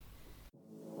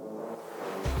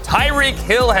Tyreek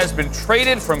Hill has been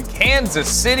traded from Kansas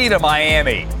City to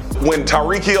Miami. When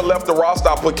Tyreek Hill left the roster,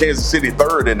 I put Kansas City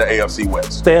third in the AFC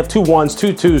West. They have 2 1s,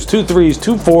 2 2s, 2 3s,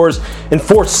 2 4s, and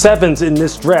 4 7s in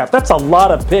this draft. That's a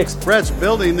lot of picks. Fred's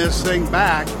building this thing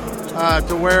back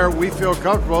to where we feel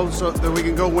comfortable so that we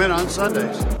can go win on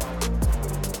Sundays.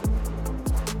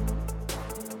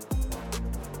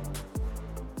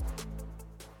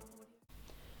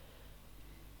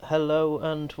 Hello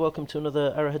and welcome to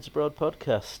another Arrowheads Abroad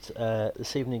podcast.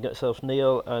 This evening you got yourself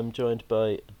Neil. I'm joined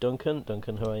by Duncan.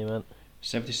 Duncan, how are you, man?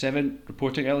 77,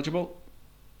 reporting eligible.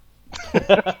 Were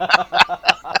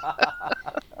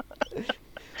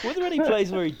there any plays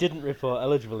where he didn't report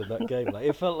eligible in that game? Like,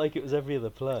 it felt like it was every other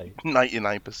play.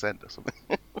 99% or something.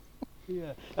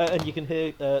 Yeah, and you can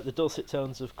hear the dulcet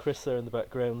tones of Chris there in the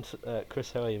background.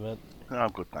 Chris, how are you, man? I'm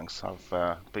good, thanks. I've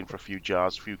been for a few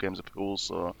jars, a few games of pool,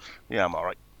 so yeah, I'm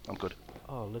alright. I'm good.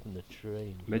 Oh, living the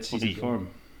dream. Mid-season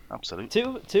form.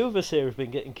 Absolutely. Two of us here have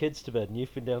been getting kids to bed, and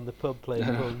you've been down the pub playing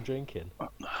pool and drinking.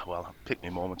 Well, pick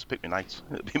me moments, pick me nights.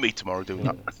 It'll be me tomorrow doing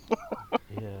that.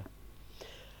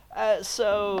 Yeah.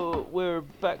 So we're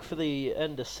back for the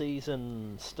end of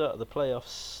season, start of the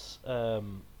playoffs.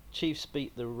 Chiefs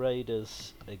beat the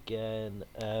Raiders again.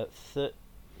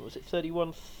 Was it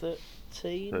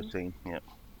 31-13? 13, yeah.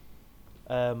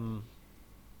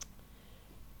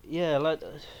 Yeah,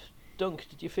 Dunk,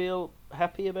 did you feel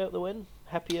happy about the win?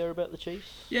 Happier about the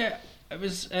Chiefs? Yeah, it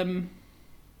was a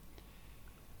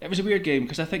weird game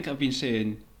because I think I've been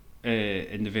saying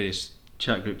in the various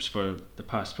chat groups for the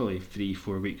past probably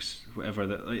 3-4 weeks, whatever,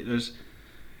 that like there's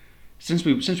since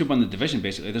we won the division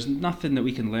basically, there's nothing that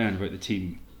we can learn about the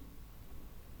team.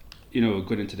 You know,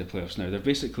 going into the playoffs now, they're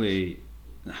basically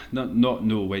not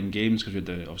no-win games because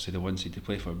we're obviously the one seed to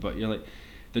play for, but you're like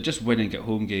they're just winning at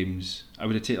home games. I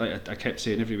would have taken, like I kept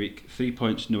saying every week, 3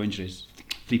 points, no injuries,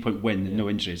 3-point win, no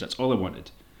injuries. That's all I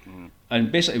wanted,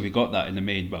 and basically we got that in the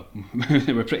main. Well,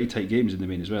 they were pretty tight games in the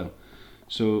main as well.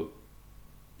 So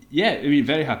yeah, I mean,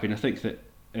 very happy, and I think that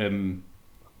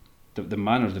the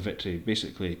manner of the victory,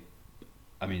 basically,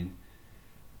 I mean,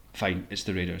 fine, it's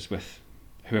the Raiders with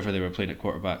whoever they were playing at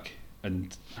quarterback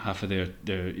and half of their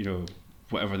you know,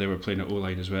 whatever they were playing at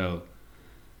O-line as well.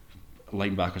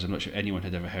 Linebackers, I'm not sure anyone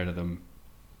had ever heard of them.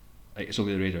 Like, it's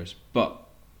only the Raiders, but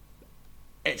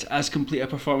it's as complete a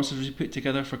performance as we put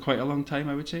together for quite a long time,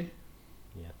 I would say.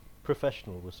 Yeah,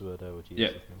 professional was the word I would use. Yeah.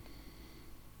 I think.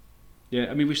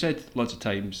 Yeah, I mean, we've said lots of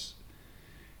times,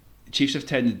 Chiefs have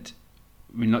tended,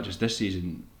 I mean, not just this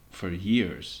season, for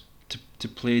years, to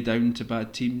play down to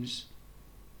bad teams,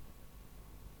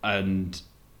 and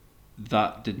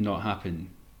that did not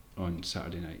happen on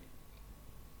Saturday night.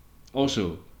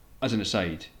 Also, as an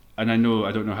aside, and I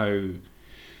don't know how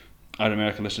our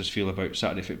American listeners feel about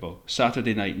Saturday football.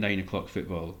 Saturday night, 9 o'clock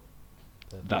football,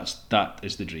 that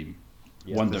is the dream.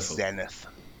 Yeah. Wonderful. The zenith.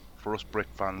 For us Brick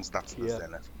fans, that's the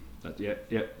zenith.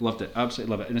 Yeah, loved it, absolutely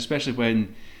love it, and especially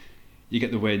when you get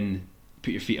the win,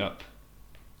 put your feet up,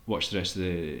 watch the rest of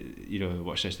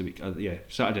the week. Yeah,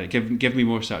 Saturday. Give me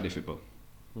more Saturday football.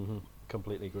 Mm-hmm.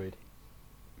 Completely agreed.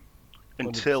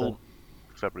 Until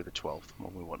February the 12th,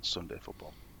 when we want Sunday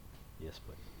football. Yes,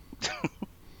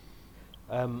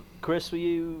 please. Chris, were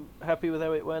you happy with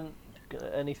how it went?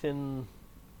 Anything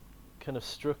kind of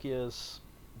struck you as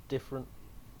different,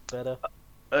 better?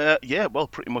 Yeah, well,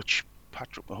 pretty much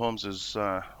Patrick Mahomes'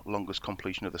 longest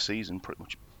completion of the season, pretty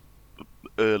much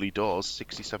early doors,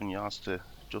 67 yards to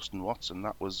Justin Watson.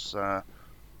 That was it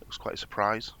was quite a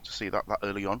surprise to see that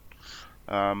early on.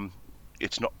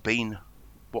 It's not been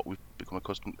what we've become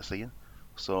accustomed to seeing,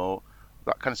 so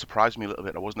that kind of surprised me a little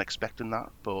bit. I wasn't expecting that,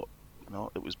 but you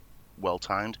know, it was well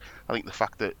timed. I think the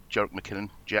fact that Jerick McKinnon,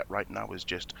 Jet, right now is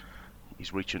just,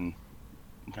 he's reaching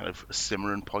kind of a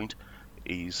simmering point.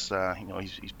 He's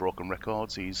he's broken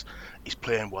records. He's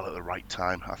playing well at the right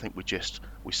time. I think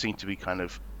we seem to be kind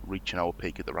of reaching our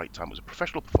peak at the right time. It was a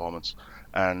professional performance,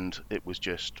 and it was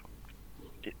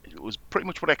pretty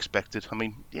much what I expected. I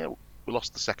mean, yeah, we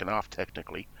lost the second half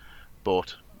technically,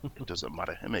 but it doesn't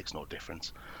matter. It makes no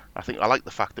difference. I like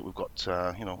the fact that we've got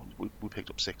we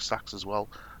picked up 6 sacks as well.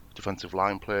 Defensive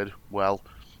line played well.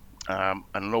 And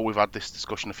I know we've had this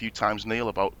discussion a few times, Neil,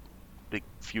 about Big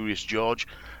Furious George.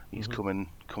 He's coming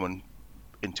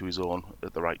into his own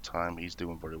at the right time. He's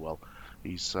doing very well.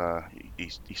 He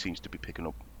seems to be picking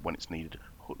up when it's needed.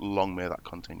 Long may that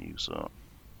continue. So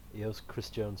He owes Chris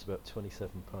Jones about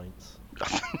 27 pints.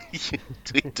 He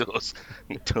does.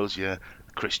 He does. Yeah,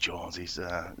 Chris Jones.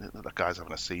 That guy's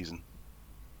having a season.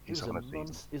 He's having a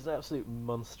season. He's an absolute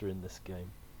monster in this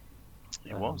game.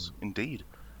 He was indeed.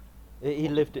 He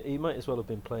lived. He might as well have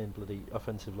been playing bloody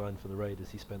offensive line for the Raiders.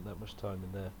 He spent that much time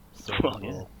in there. So, Well,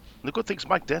 yeah. The good thing is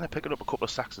Mike Denner picking up a couple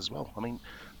of sacks as well. I mean,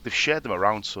 they've shared them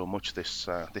around so much this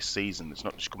season. It's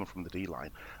not just coming from the D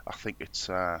line. I think it's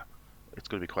going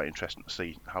to be quite interesting to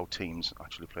see how teams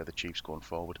actually play the Chiefs going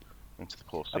forward into the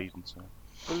postseason. So.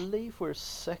 I believe we're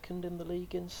second in the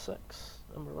league in sacks.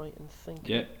 Am I right in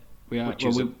thinking? Yeah, we are. Which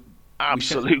is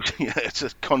absolutely, yeah, it's a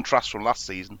contrast from last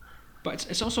season. But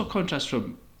it's also a contrast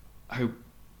from how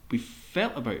we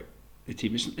felt about the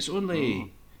team. It's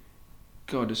only,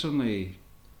 God, it's only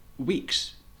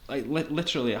weeks, like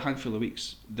literally a handful of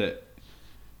weeks that,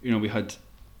 we had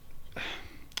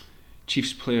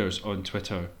Chiefs players on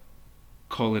Twitter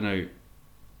calling out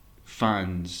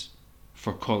fans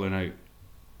for calling out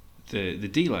the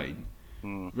D line,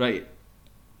 right?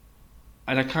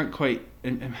 And I can't quite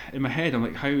in my head. I'm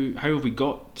like, how have we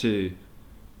got to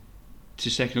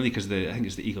second league? Because I think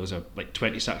it's the Eagles are like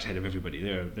 20 sacks ahead of everybody.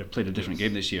 They're playing a different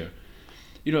game this year.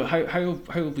 How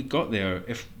have we got there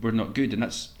if we're not good? And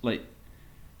that's like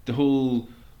all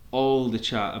the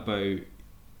chat about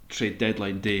trade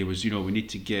deadline day was, we need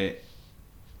to get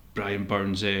Brian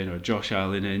Burns in or Josh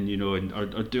Allen in,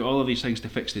 or do all of these things to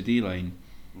fix the D line.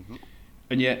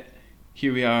 And yet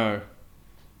here we are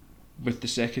with the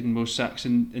second most sacks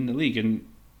in the league, and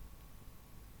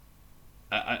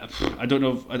I don't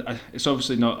know. It's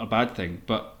obviously not a bad thing,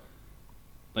 but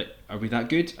like, are we that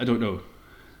good? I don't know.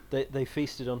 They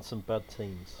feasted on some bad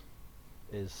teams,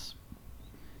 is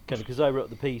kind of, because I wrote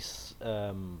the piece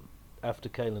after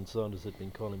Kalen Saunders had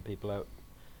been calling people out,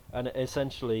 and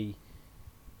essentially,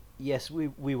 yes,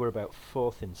 we were about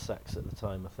fourth in sacks at the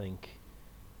time, I think,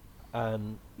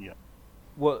 and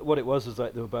what it was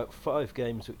like there were about 5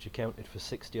 games which accounted for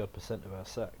 60% of our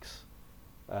sacks.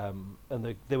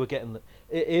 And they were getting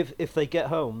if they get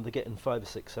home, they're getting 5 or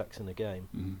 6 sacks in a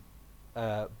game.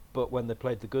 But when they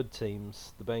played the good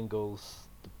teams, the Bengals,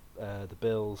 the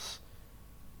Bills,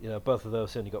 both of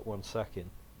those only got 1 sack in,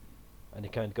 and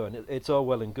you're kind of going, it's all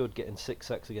well and good getting 6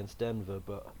 sacks against Denver,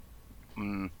 but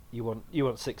you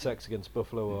want 6 sacks against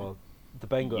Buffalo or the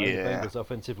Bengals. The Bengals'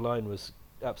 offensive line was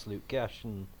absolute gash,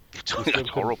 and it's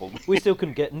horrible. We still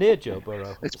couldn't get near Joe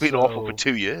Burrow. It's been awful for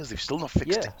 2 years. They've still not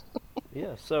fixed it.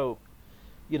 Yeah, so,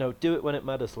 do it when it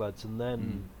matters, lads, and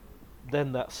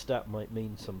then that stat might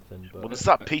mean something. But well, there's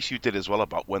that piece you did as well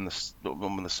about when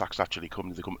the sacks actually come.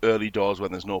 Do they come early doors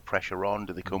when there's no pressure on?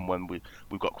 Do they come when we've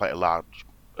got quite a large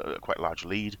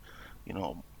lead?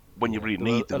 When you really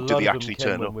need them, do they actually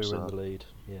turn up? We were in the lead.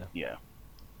 Yeah.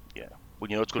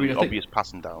 When it's going to be obvious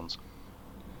passing downs.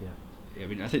 Yeah, I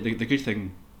mean, I think the good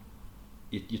thing.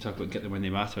 You talk about get them when they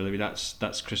matter. I mean,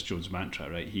 that's Chris Jones' mantra,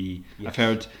 right? I've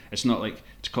heard, it's not like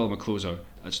to call him a closer.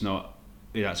 It's not.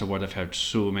 That's a word I've heard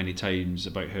so many times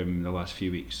about him in the last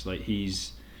few weeks. Like,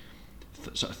 he's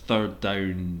sort of third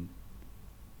down.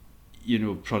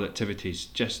 Productivity is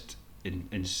just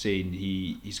insane.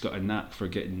 He's got a knack for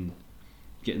getting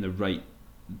the right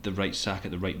sack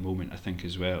at the right moment, I think,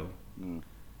 as well. I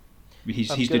mean,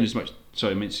 he's doing as much.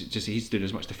 Sorry, I mean, it's just he's doing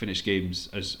as much to finish games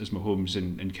as Mahomes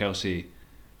and Kelsey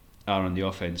are on the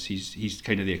offense. He's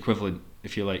kind of the equivalent,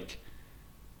 if you like,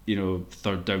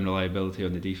 third down reliability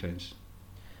on the defense.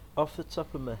 Off the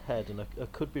top of my head, and I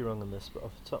could be wrong on this, but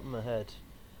off the top of my head,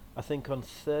 I think on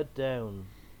third down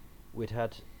we'd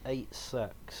had 8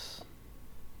 sacks,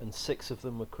 and 6 of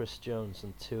them were Chris Jones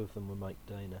and 2 of them were Mike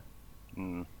Dana.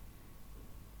 And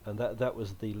that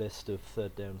was the list of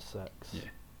third down sacks. Yeah.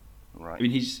 Right. I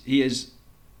mean, he is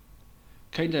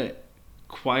kind of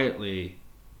quietly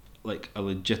like a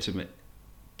legitimate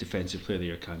defensive player of the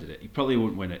year candidate. He probably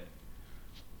won't win it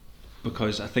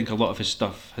because I think a lot of his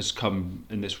stuff has come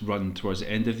in this run towards the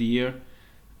end of the year,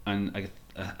 and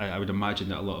I would imagine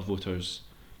that a lot of voters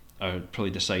are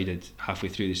probably decided halfway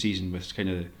through the season with kind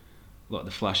of a lot of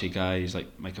the flashy guys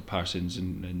like Micah Parsons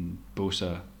and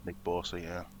Bosa. Nick Bosa,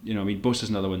 yeah. I mean, Bosa's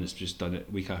another one that's just done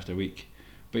it week after week.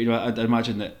 But I'd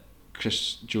imagine that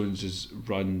Chris Jones's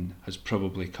run has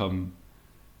probably come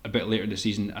a bit later in the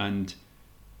season, and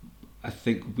I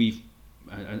think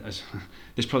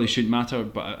this probably shouldn't matter,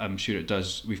 but I'm sure it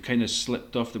does. We've kind of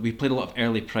slipped off that. We played a lot of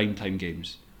early primetime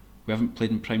games. We haven't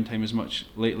played in primetime as much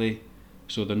lately,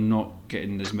 so they're not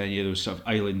getting as many of those sort of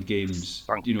island games,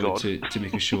 Thank God. to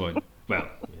make a show on. Well,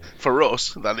 for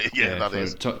us, that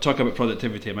is. Talk about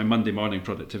productivity. My Monday morning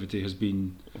productivity has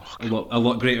been a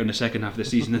lot greater in the second half of the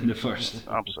season than the first.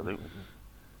 Absolutely.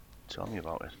 Tell me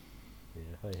about it.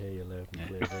 Yeah, I hear you loud and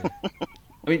clear there.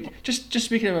 I mean, just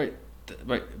speaking about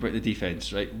the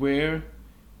defense, right? Where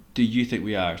do you think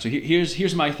we are? So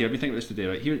here's my theory. I've been thinking about this today,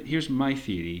 right? Here's my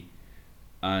theory,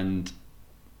 and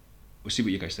we'll see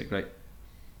what you guys think, right?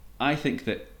 I think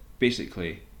that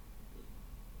basically,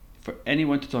 for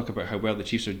anyone to talk about how well the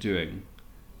Chiefs are doing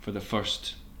for the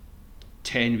first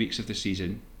 10 weeks of the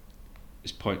season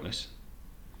is pointless.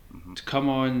 To come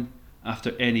on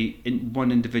after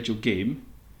one individual game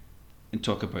and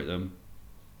talk about them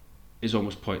is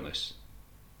almost pointless.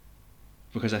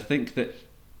 Because I think that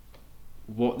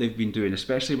what they've been doing,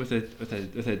 especially with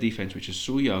a defence which is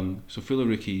so young, so full of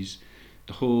rookies,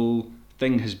 the whole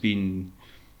thing has been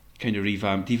kind of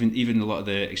revamped. Even a lot of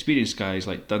the experienced guys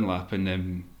like Dunlap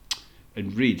and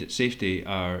Reid at safety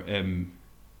are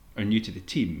new to the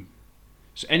team.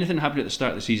 So anything that happened at the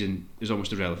start of the season is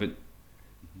almost irrelevant,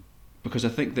 because I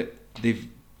think that they've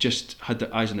just had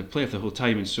their eyes on the playoff the whole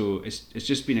time, and so it's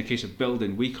just been a case of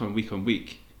building week on week on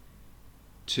week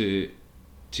to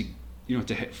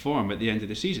hit form at the end of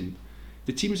the season.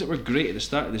 The teams that were great at the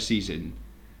start of the season,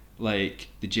 like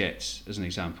the Jets as an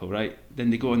example, right? Then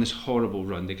they go on this horrible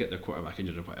run, they get their quarterback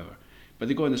injured or whatever, but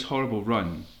they go on this horrible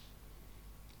run,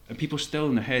 and people still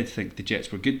in their head think the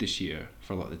Jets were good this year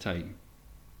for a lot of the time.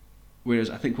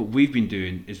 Whereas I think what we've been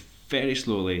doing is very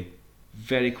slowly,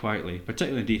 very quietly,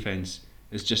 particularly in defence,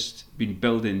 has just been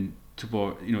building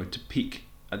toward, to peak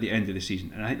at the end of the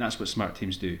season. And I think that's what smart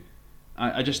teams do.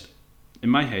 I just, in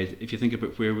my head, if you think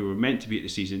about where we were meant to be at the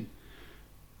season,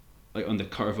 like on the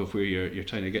curve of where you're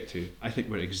trying to get to, I think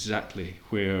we're exactly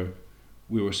where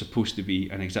we were supposed to be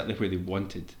and exactly where they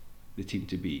wanted the team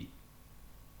to be.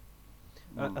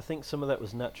 I think some of that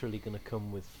was naturally going to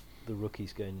come with the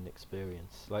rookies gaining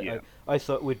experience. Yeah. I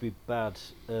thought we'd be bad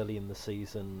early in the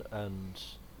season and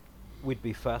we'd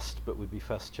be fast, but we'd be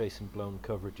fast chasing blown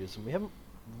coverages, and we haven't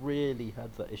really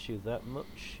had that issue that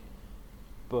much.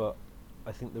 But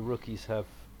I think the rookies have,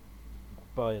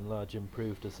 by and large,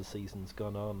 improved as the season's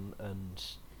gone on, and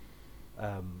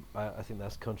I think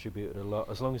that's contributed a lot.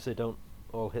 As long as they don't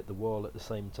all hit the wall at the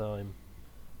same time,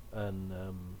 and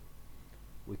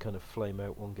we kind of flame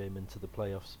out one game into the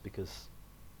playoffs because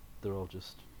they're all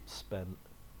just spent,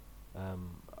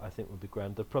 I think we'll be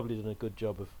grand. They've probably done a good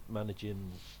job of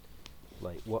managing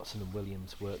like Watson and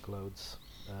Williams' workloads.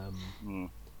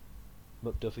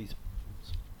 McDuffie's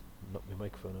knocked my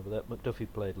microphone over there. McDuffie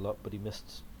played a lot, but he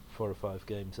missed 4 or 5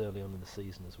 games early on in the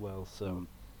season as well. So,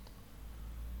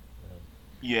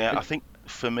 yeah, I think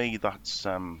for me that's.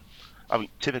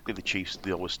 Typically the Chiefs,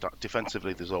 they always start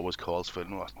defensively. There's always calls for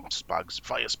fire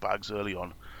Spags early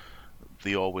on.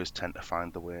 They always tend to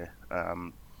find the way.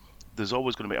 There's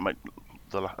always going to be. I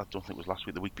don't think it was last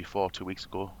week, the week before, 2 weeks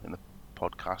ago in the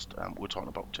podcast, we were talking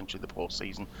about potentially the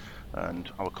postseason and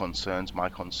our concerns. My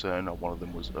concern, or one of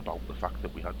them, was about the fact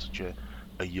that we had such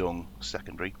a young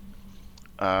secondary.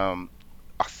 I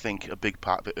think a big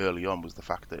part of it early on was the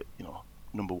fact that,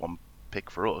 number one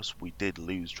pick for us, we did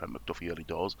lose Trent McDuffie early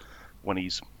doors. When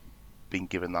he's been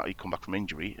given that, he'd come back from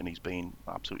injury and he's been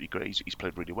absolutely great. He's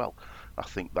played really well. I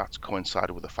think that's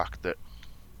coincided with the fact that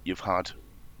you've had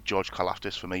George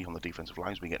Karlaftis, for me, on the defensive line,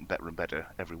 has been getting better and better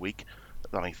every week.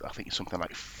 I think it's something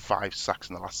like 5 sacks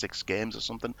in the last 6 games or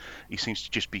something. He seems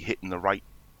to just be hitting the right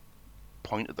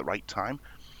point at the right time.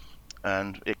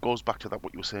 And it goes back to that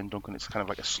what you were saying, Duncan. It's kind of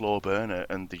like a slow burner,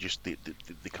 and they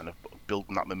kind of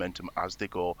building that momentum as they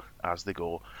go.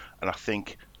 And I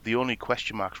think the only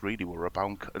question marks really were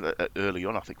about early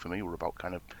on. I think for me were about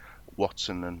kind of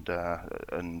Watson and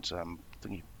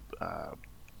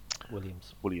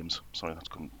Williams. Sorry, I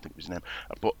couldn't think of his name.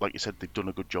 But like you said, they've done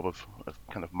a good job of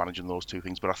kind of managing those two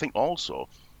things. But I think also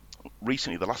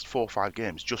recently, the last 4 or 5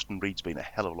 games, Justin Reid's been a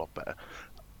hell of a lot better.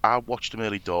 I watched him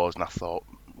early doors and I thought,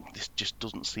 this just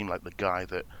doesn't seem like the guy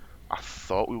that I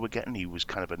thought we were getting. He was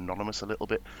kind of anonymous a little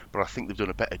bit, but I think they've done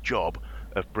a better job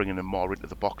of bringing him more into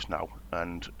the box now,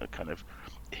 and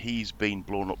he's been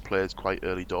blowing up plays quite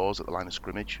early doors at the line of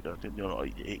scrimmage.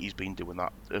 He's been doing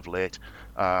that of late.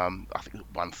 I think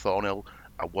Van Thornhill,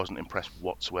 I wasn't impressed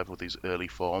whatsoever with his early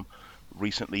form.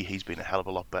 Recently, he's been a hell of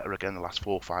a lot better again the last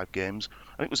 4 or 5 games.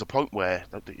 I think it was a point where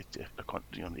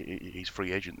he's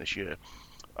free agent this year.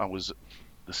 I was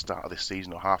the start of this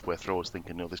season or halfway through, I was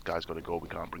thinking, no, this guy's got to go, we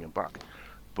can't bring him back.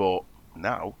 But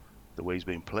now, the way he's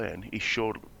been playing, he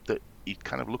showed that he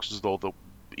kind of looks as though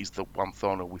he's the Van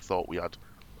Thornhill we thought we had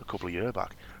a couple of years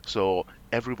back. So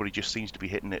everybody just seems to be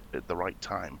hitting it at the right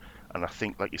time. And I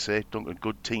think, like you say, Duncan,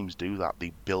 good teams do that.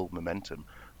 They build momentum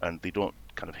and they don't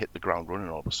kind of hit the ground running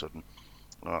all of a sudden.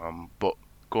 But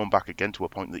going back again to a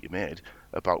point that you made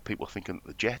about people thinking that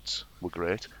the Jets were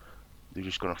great, they're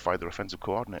just going to fire their offensive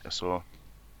coordinator. So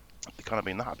they kind of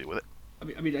been that happy with it.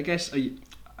 I guess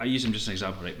I use them just as an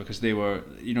example, right? Because they were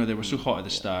so hot at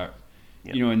the start,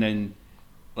 and then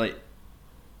like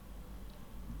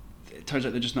it turns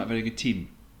out they're just not a very good team,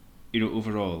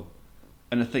 overall.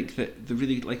 And I think that the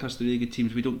really good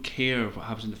teams, we don't care what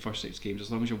happens in the first 6 games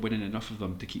as long as you're winning enough of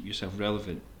them to keep yourself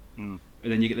relevant. And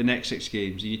then you get the next 6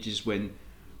 games, you need to just win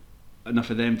enough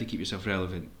of them to keep yourself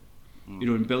relevant. You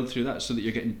know, and build through that so that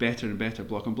you're getting better and better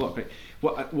block on block. Right?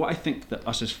 What I think that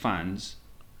us as fans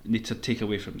need to take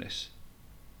away from this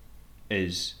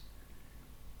is,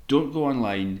 don't go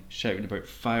online shouting about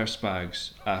fire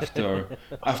spags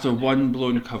after one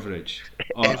blown coverage,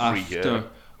 or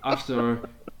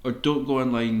or don't go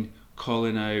online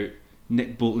calling out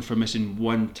Nick Bolton for missing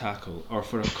one tackle, or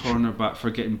for a cornerback for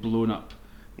getting blown up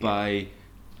by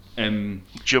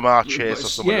Jamar Chase or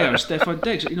something. Yeah, or Stefan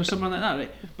Diggs, something like that,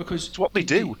 right? Because it's what they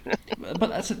do.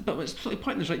 but it's totally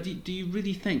pointless, right? Do you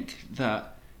really think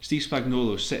that Steve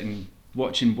Spagnuolo's sitting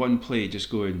watching one play just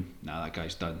going, nah, that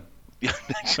guy's done? Yeah,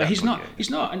 exactly, but he's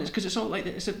not, and it's because it's all like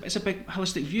it's a big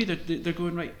holistic view. They're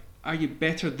going, right, are you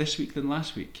better this week than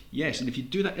last week? Yes, and if you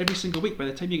do that every single week, by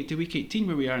the time you get to week 18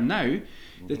 where we are now,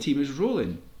 the team is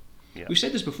rolling. Yeah. We've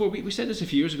said this before. We said this a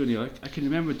few years ago, Neil. I can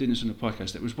remember doing this on the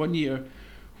podcast. It was one year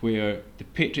where the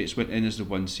Patriots went in as the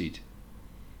 1 seed,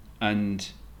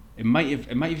 and it might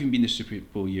even been the Super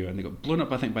Bowl year, and they got blown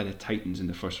up, I think, by the Titans in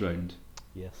the first round.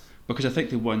 Yes. Because I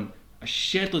think they won a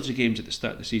shed loads of games at the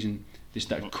start of the season. They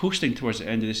started coasting towards the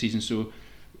end of the season. So,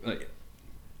 like,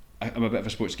 I'm a bit of a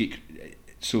sports geek,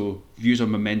 so views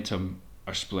on momentum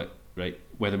are split, right?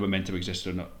 Whether momentum exists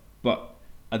or not. But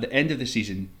at the end of the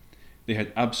season, they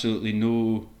had absolutely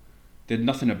they had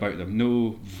nothing about them,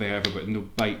 no verve about them, no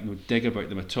bite, no dig about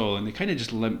them at all, and they kind of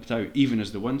just limped out, even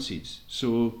as the 1 seeds.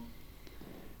 So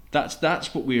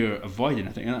that's what we're avoiding,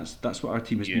 I think, and that's what our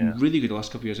team has been really good the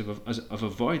last couple of years of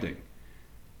avoiding.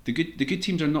 The good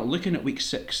teams are not looking at week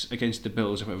 6 against the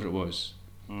Bills or whatever it was.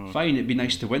 Fine, it'd be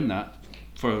nice to win that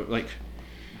for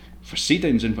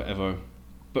seedings and whatever,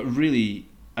 but really,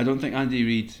 I don't think Andy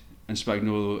Reid and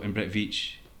Spagnuolo and Brett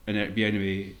Veach and Eric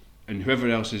Bieniemy and whoever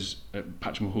else is,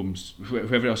 Patrick Mahomes,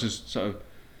 whoever else is sort of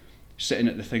sitting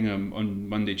at the thing on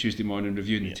Monday, Tuesday morning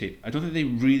reviewing the tape, I don't think they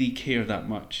really care that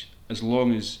much, as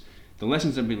long as the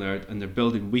lessons have been learned and they're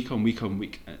building week on week on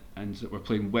week, and that we're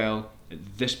playing well at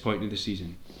this point in the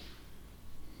season.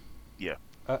 Yeah.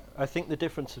 I think the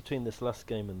difference between this last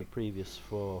game and the previous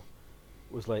 4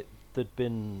 was like they'd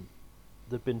been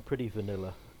pretty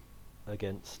vanilla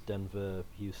against Denver,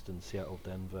 Houston, Seattle,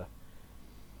 Denver,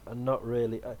 and not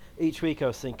really. Each week I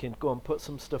was thinking, go on, put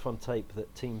some stuff on tape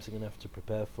that teams are going to have to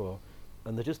prepare for,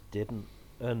 and they just didn't.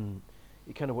 And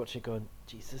you kind of watch it going,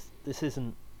 Jesus, this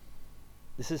isn't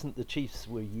the Chiefs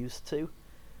we're used to.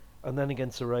 And then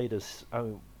against the Raiders,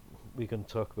 we're going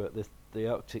to talk about this, the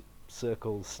Arctic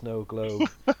Circle snow globe.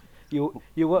 You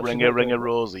watch Ring a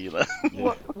Rosie,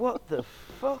 What the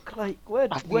fuck? Like,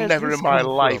 I've where's never this in my come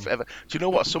life from? ever. Do you know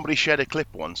what? Somebody shared a clip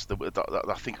once.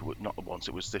 I think it was not once.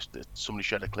 It was this. Somebody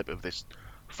shared a clip of this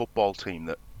football team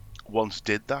that once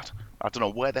did that. I don't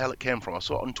know where the hell it came from. I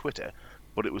saw it on Twitter,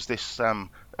 but it was this. I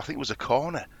think it was a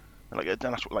corner, like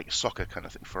a soccer kind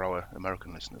of thing for our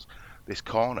American listeners. This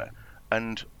corner,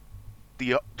 and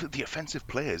the offensive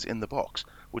players in the box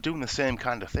were doing the same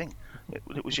kind of thing.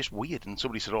 It was just weird, and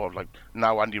somebody said, "Oh, like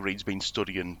now Andy Reid's been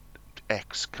studying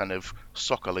X kind of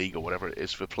soccer league or whatever it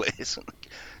is for players."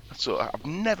 So I've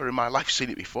never in my life seen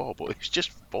it before, but it's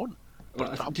just fun.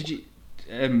 Well, did you?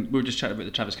 We were just chatting about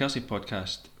the Travis Kelce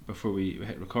podcast before we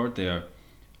hit record there,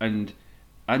 and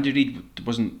Andy Reid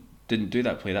didn't do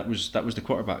that play. That was the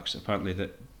quarterbacks apparently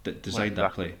that designed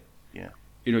that play. Yeah.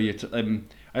 And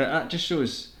that just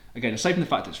shows, again, aside from the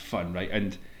fact it's fun, right?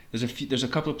 And there's a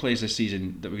couple of plays this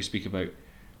season that we can speak about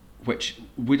which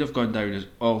would have gone down as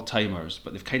all-timers,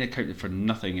 but they've kind of counted for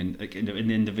nothing in the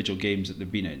individual games that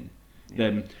they've been in.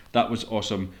 Yeah. That was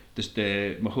awesome.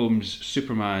 The Mahomes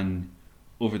Superman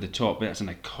over the top, that's an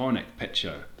iconic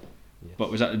picture. Yes.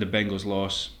 But was that the Bengals'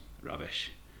 loss?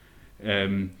 Rubbish.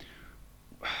 It's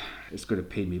going to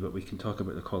pain me, but we can talk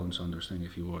about the Colin Saunders thing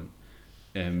if you want.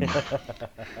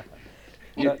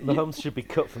 Mahomes should be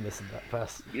cut from missing that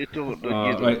pass. You don't.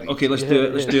 Right. Okay. Let's do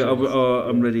it. Let's do it.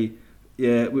 I'm ready.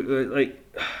 Yeah. Like,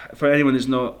 for anyone who's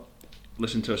not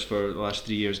listened to us for the last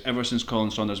 3 years, ever since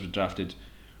Colin Saunders was drafted,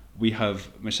 we have,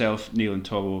 myself, Neil, and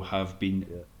Tobo have been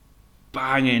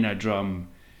banging a drum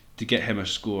to get him a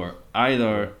score,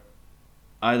 either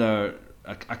a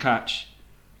catch,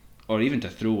 or even to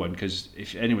throw one. Because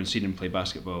if anyone's seen him play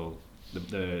basketball,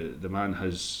 the man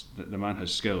has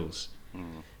skills.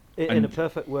 Mm. In a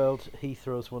perfect world, he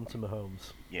throws one to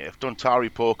Mahomes. Yeah, if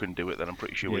Dontari Poe can do it, then I'm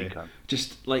pretty sure we can.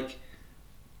 Just like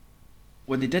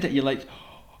when they did it, you're like,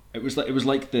 it was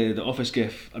like the Office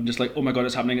gif. I'm just like, oh my god,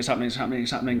 it's happening,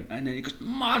 and then he goes,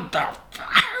 mother,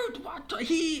 how dude, what?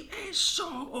 He is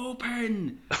so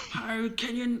open. How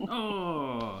can you?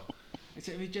 Oh,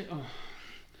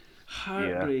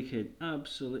 heartbreaking.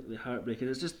 Absolutely heartbreaking.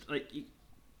 It's just like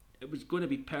it was going to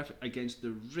be perfect against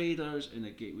the Raiders in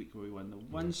a gate week where we won the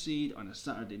 1 seed on a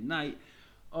Saturday night.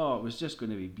 Oh, it was just going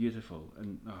to be beautiful,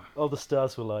 and All the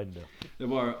stars were lined up. they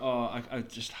were. Oh, I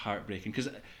just heartbreaking because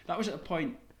that was at a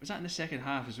point. Was that in the second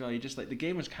half as well? You just like the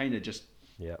game was kind of just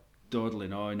Yeah.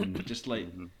 dawdling on and just like,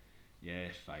 yeah,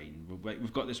 fine.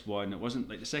 We've got this one. It wasn't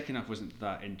like the second half wasn't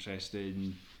that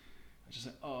interesting. I was just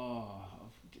like, oh,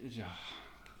 the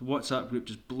WhatsApp group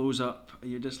just blows up, and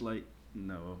you're just like,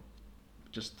 no,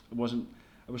 just wasn't.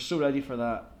 I was so ready for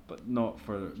that, but not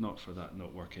for that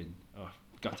not working. Oh,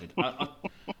 gutted. I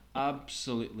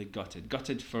absolutely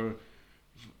gutted for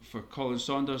Colin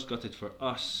Saunders, gutted for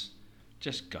us,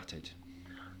 just gutted.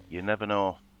 You never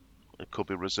know. It could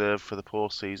be reserved for the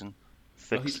postseason.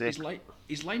 Well,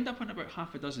 he's lined up on about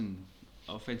half a dozen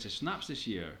offensive snaps this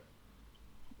year.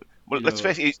 Well, let's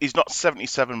face it, he's not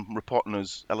 77 reporting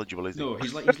as eligible, is he? No,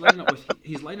 he's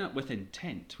lining up with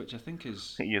intent, which I think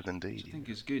is He is indeed. I think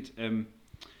is good. I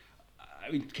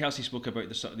mean, Kelsey spoke about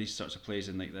these sorts of plays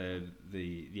in like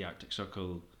the Arctic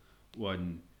Circle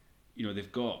one. You know,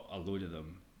 they've got a load of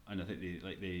them, and I think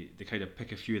they kind of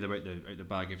pick a few of them out the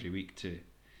bag every week to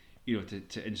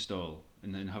install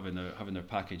and then having their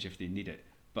package if they need it.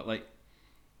 But like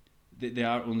they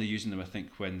are only using them, I think,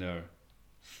 when they're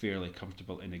fairly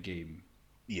comfortable in a game.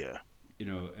 Yeah. You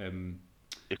know,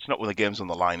 It's not when the game's on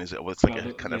the line, is it? Well, it's like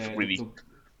a kind of really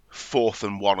 4th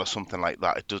and 1 or something like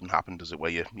that. It doesn't happen, does it?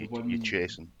 Where you're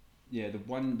chasing. Yeah, the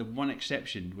one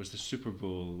exception was the Super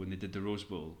Bowl when they did the Rose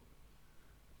Bowl,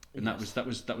 and Yes. that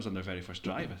was on their very first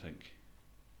drive, I think.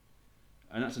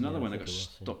 And that's another Yeah, I one that think got it was,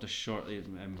 yeah. stopped as shortly.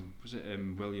 Was it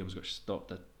Williams got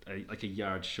stopped like a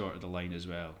yard short of the line as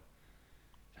well?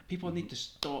 People need to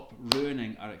stop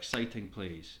ruining our exciting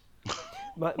plays.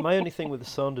 My only thing with the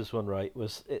Saunders one, right,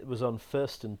 was it was on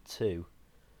 1st and 2.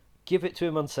 Give it to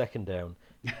him on 2nd down.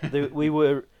 We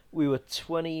were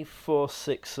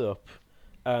 24-6 up,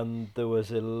 and there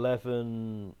was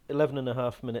 11 and a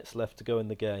half minutes left to go in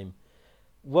the game.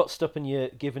 What's stopping you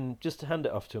giving just to hand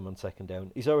it off to him on 2nd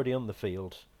down? He's already on the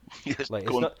field. Yes, Like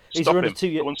go on, he's stop run him.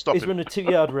 Go and stop he's him. run a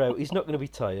 2-yard route. He's not going to be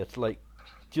tired. Like,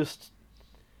 just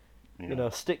Yeah. you know,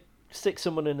 stick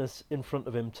someone in front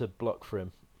of him to block for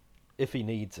him if he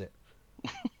needs it.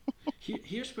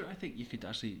 Here's where I think you could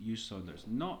actually use Saunders.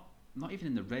 Not even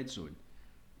in the red zone.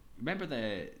 Remember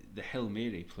the Hail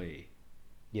Mary play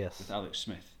Yes. with Alex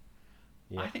Smith?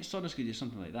 Yeah. I think Saunders could do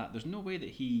something like that. There's no way that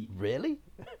he. Really?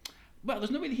 Well,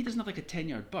 there's no way that he doesn't have like a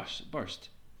 10-yard burst.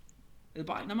 The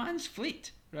man's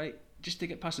fleet, right? Just to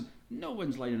get past him. No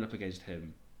one's lining up against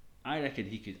him. I reckon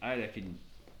he could.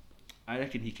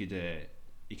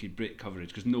 He could break coverage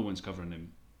because no one's covering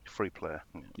him. Free player.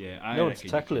 Yeah, I No one's reckon he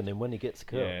tackling could. him when he gets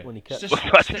caught. Yeah. When he It's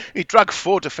catches. just He dragged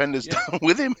 4 defenders down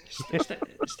with him.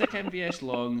 stick MVS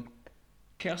long.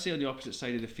 Kelsey on the opposite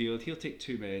side of the field. He'll take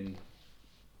 2 men.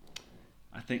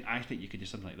 I think you could do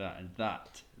something like that, and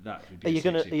that would be.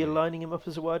 Are you lining him up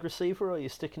as a wide receiver, or are you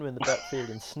sticking him in the backfield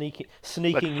and sneaking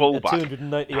a fullback.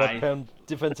 290-odd-pound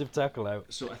defensive tackle out?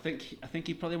 So I think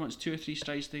he probably wants 2 or 3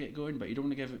 strides to get going, but you don't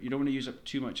want to use up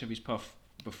too much of his puff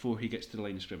before he gets to the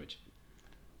line of scrimmage.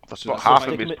 That's So about that's half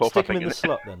of stick his puff, I Stick him in think. the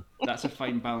slot then. That's a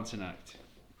fine balancing act.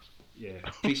 Yeah,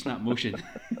 pre-snap motion.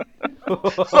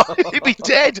 He'd be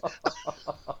dead.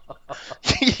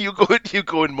 you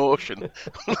go in motion.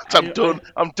 I'm done.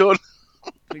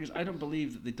 Because I don't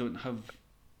believe that they don't have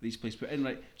these plays put in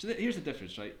right. So here's the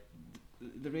difference, right?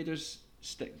 The Raiders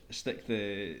stick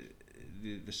the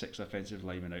 6 offensive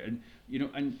linemen out,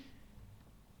 and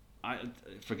I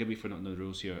forgive me for not knowing the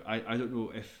rules here. I don't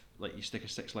know if like you stick a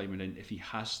 6 lineman in if he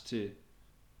has to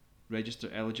register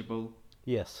eligible.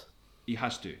 Yes. He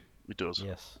has to, He does.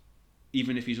 Yes.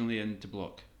 even if he's only in to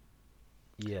block.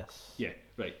 Yes. Yeah,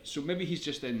 right. So maybe he's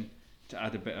just in to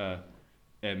add a bit of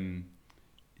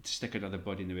to stick another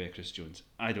body in the way of Chris Jones.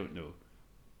 I don't know.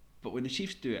 But when the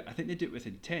Chiefs do it, I think they do it with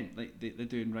intent. Like they're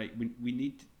doing right. We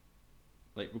need,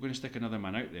 like, we're going to stick another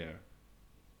man out there,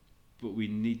 but we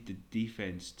need the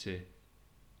defense to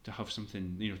have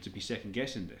something, to be second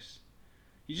guessing this.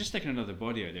 You just stick another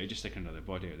body out there. Just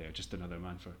another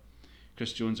man for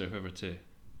Chris Jones or whoever to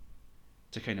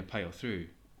kind of pile through.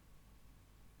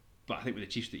 But I think with the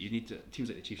Chiefs, teams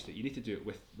like the Chiefs, you need to do it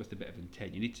with a bit of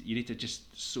intent. You need to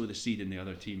just sow the seed in the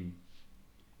other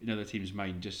team's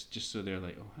mind, just so they're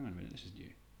like, oh, hang on a minute, this is new.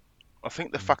 I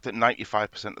think the fact that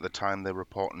 95% of the time they're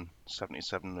reporting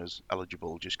 77 as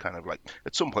eligible, just kind of like,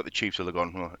 at some point the Chiefs will have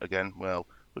gone, again, well,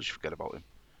 we'll just forget about him.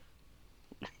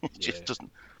 It just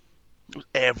doesn't It was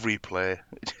every play.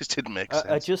 It just didn't make sense.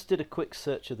 I just did a quick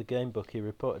search of the game book. He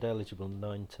reported eligible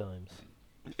 9 times.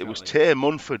 It was Tay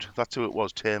Munford. That's who it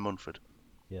was, Tay Munford.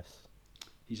 Yes.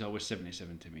 He's always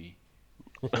 77 to me.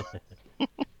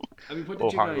 I mean, Oh,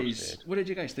 hang on, Sid. what did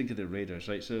you guys think of the Raiders?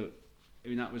 Right, so I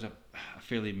mean that was a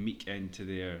fairly meek end to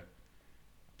their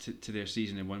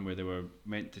season, and one where they were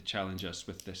meant to challenge us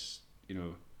with this,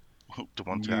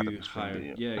 Devontae new Adams. high,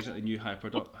 exactly, new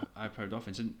high-powered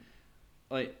offense, and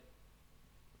like,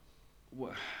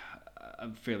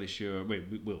 I'm fairly sure.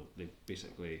 They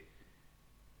basically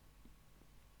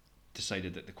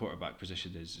decided that the quarterback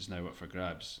position is now up for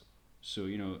grabs. So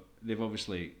they've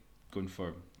obviously gone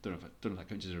for, don't know if that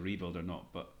counts as a rebuild or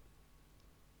not, but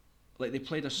like they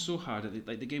played us so hard at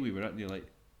the game we were at.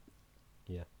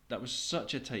 Yeah. That was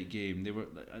such a tight game. They were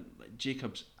like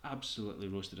Jacobs absolutely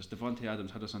roasted us. Devontae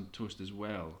Adams had us on toast as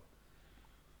well.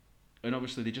 And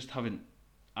obviously they just haven't,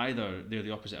 either they're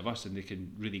the opposite of us and they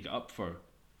can really get up for,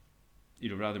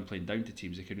 rather than playing down to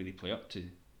teams, they can really play up to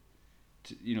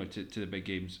the big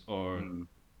games, or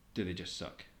do they just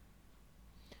suck?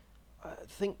 I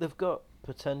think they've got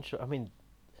potential. I mean,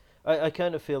 I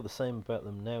kind of feel the same about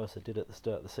them now as I did at the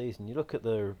start of the season. You look at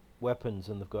their weapons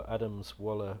and they've got Adams,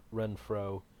 Waller,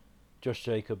 Renfro, Josh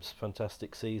Jacobs,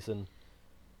 fantastic season.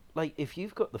 Like, if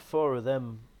you've got the 4 of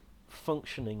them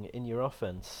functioning in your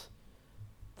offense,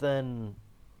 then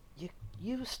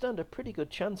you stand a pretty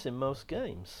good chance in most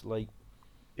games. Like,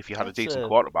 If you had a that's decent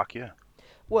quarterback, yeah.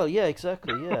 Well, yeah,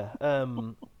 exactly, yeah.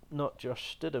 Not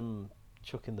Josh Stidham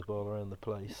chucking the ball around the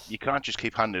place. You can't just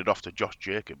keep handing it off to Josh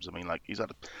Jacobs. I mean, like, he's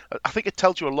had. I think it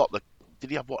tells you a lot. That did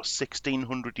he have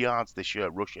 1,600 yards this year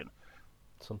rushing?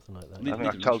 Something like that. I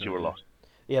think that tells you a lot.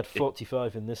 He had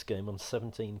 45 in this game on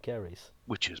 17 carries.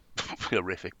 Which is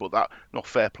horrific, but that not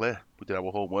fair play. We did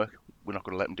our homework. We're not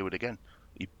going to let him do it again.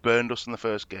 He burned us in the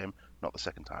first game, not the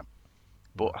second time.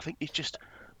 But I think it's just,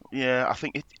 I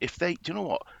think if they, do you know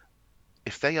what?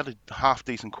 If they had a half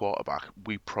decent quarterback,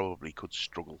 we probably could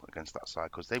struggle against that side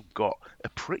because they've got a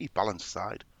pretty balanced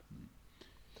side.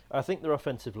 I think their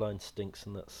offensive line stinks,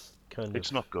 and that's kind of.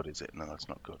 It's not good, is it? No, it's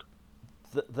not good.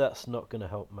 That's not going to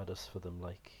help matters for them.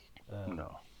 Like,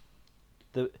 no.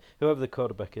 Whoever the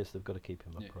quarterback is, they've got to keep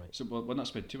him upright. So we'll not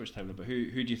spend too much time on it, but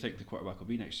who do you think the quarterback will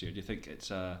be next year? Do you think it's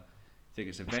a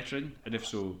veteran, and if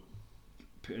so,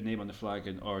 put a name on the flag,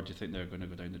 or do you think they're going to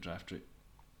go down the draft route?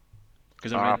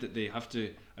 Because I read that they have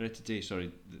to. I read today,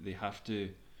 that they have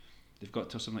to. They've got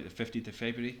till something like the 15th of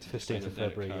February. 15th of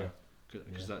February, yeah.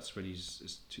 Because that's when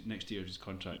next year his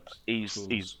contract. He's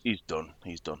done.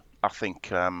 He's done. I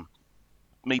think.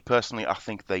 Me personally, I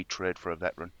think they trade for a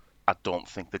veteran. I don't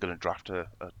think they're going to draft a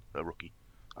rookie.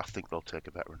 I think they'll take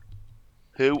a veteran.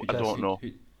 Who I don't know.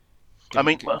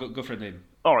 Go for a name.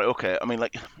 All right, okay. I mean,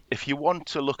 like, if you want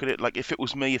to look at it, like, if it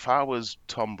was me, if I was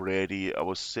Tom Brady, I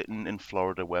was sitting in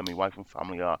Florida where my wife and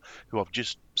family are, who I've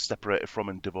just separated from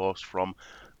and divorced from,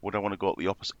 would I want to go to the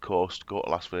opposite coast, go to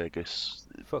Las Vegas?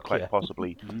 Fuck quite yeah.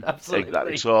 possibly. Absolutely.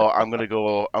 Exactly. So I'm gonna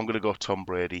go Tom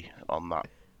Brady on that.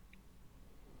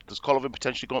 There's Colvin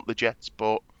potentially going to the Jets,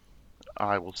 but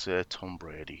I will say Tom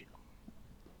Brady.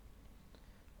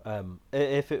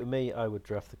 If it were me, I would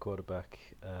draft the quarterback.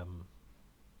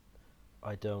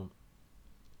 I don't.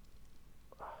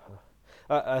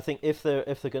 I think if they're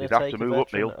going to take to move a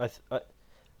up, veteran,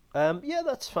 Neil. yeah,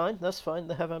 that's fine. That's fine.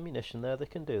 They have ammunition there. They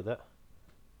can do that.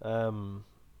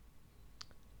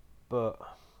 But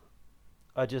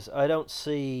I don't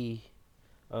see.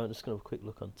 I'm just going to have a quick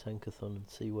look on Tankathon and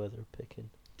see where they're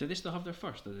picking. Do they still have their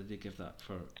first, or did they give that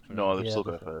for No, they've still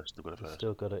got it first. They've got it They've first.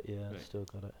 still got it. Yeah, Right. still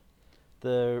got it.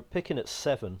 They're picking at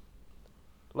 7.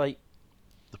 Like.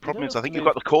 The problem is, don't I think have you've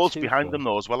to got the move Colts too behind far. them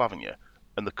though as well, haven't you?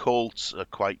 And the Colts are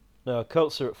quite. No,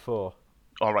 Colts are at 4.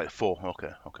 All right, 4.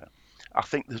 Okay. I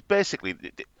think there's basically,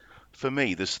 for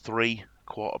me, there's 3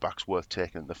 quarterbacks worth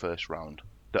taking in the first round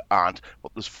that aren't.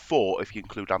 But there's 4 if you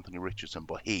include Anthony Richardson.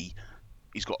 But he's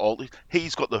got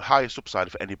the highest upside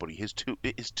of anybody. His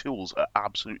tools are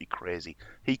absolutely crazy.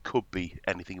 He could be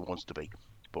anything he wants to be.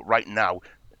 But right now,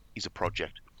 he's a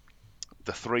project.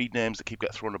 The 3 names that keep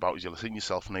getting thrown about, as you'll have seen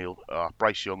yourself, Neil, are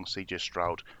Bryce Young, CJ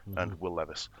Stroud, and Will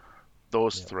Levis.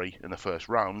 Those 3 in the first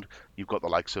round, you've got the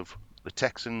likes of the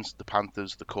Texans, the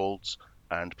Panthers, the Colts,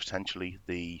 and potentially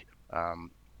the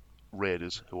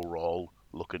Raiders, who are all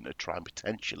looking to try and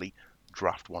potentially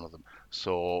draft one of them.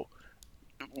 So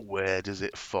where does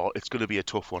it fall? It's going to be a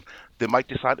tough one. They might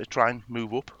decide to try and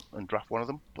move up and draft one of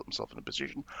them, put themselves in a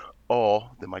position, or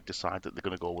they might decide that they're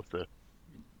going to go with the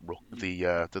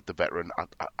veteran.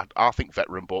 I think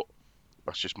veteran, but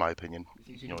that's just my opinion.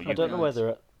 I don't know where they're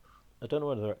at. I don't know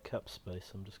whether they're at cap space.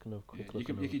 I'm just going to have a quick look.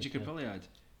 You could probably add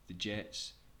the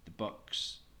Jets, the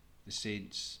Bucks, the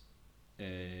Saints,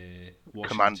 Washington.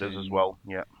 Commanders as well.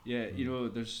 Yeah. Yeah, you know,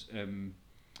 there's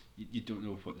you don't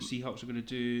know what the Seahawks are going to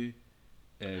do.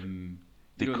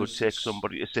 They you know, could take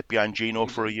somebody to sit behind Geno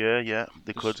for a year. Yeah,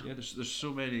 they could. Yeah, there's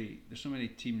so many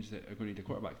teams that are going to need a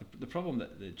quarterback. The problem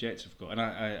that the Jets have got, and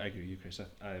I agree with you, Chris.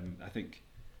 I think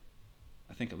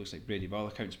it looks like Brady. By all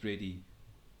accounts, Brady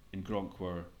and Gronk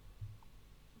were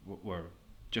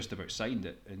just about signed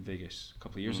it in Vegas a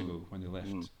couple of years ago when they left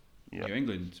New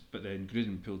England. But then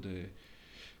Gruden pulled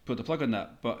the plug on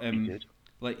that. But He did.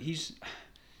 like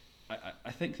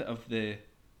I think that of the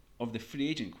free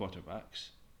agent quarterbacks,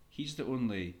 he's the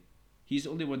only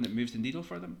one that moves the needle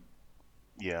for them.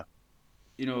 Yeah.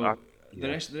 You know, the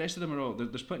rest of them are all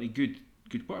there's plenty of good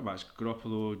quarterbacks.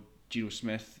 Garoppolo, Geno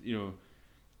Smith. You know,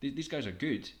 these guys are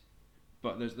good,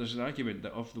 but there's an argument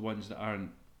that of the ones that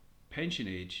aren't pension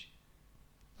age,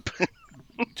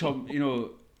 Tom, you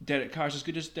know, Derek Carr's as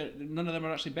good as none of them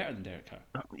are actually better than Derek Carr.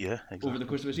 Yeah, exactly. Over the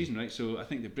course of a season, right? So I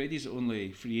think that Brady's the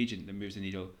only free agent that moves the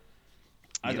needle.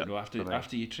 I don't know.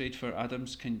 After you trade for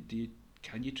Adams, can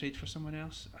you trade for someone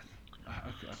else?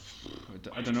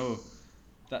 I don't know.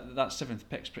 That seventh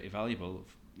pick's pretty valuable.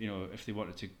 You know, if they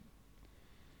wanted to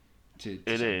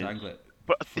It is. dangle it.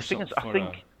 But the thing is, I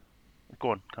think.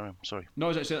 Go on, carry on. Sorry. No, I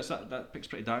was actually that pick's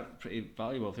pretty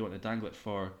valuable if they want to dangle it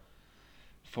for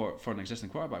an existing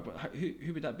quarterback. But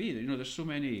who would that be? You know, there's so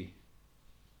many.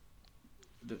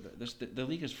 The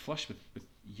league is flush with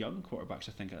young quarterbacks.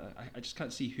 I think I just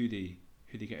can't see who they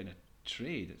get in a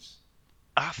trade.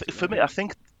 For me, I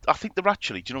think they're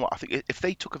actually. Do you know what? I think if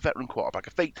they took a veteran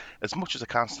quarterback, as much as I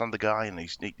can't stand the guy and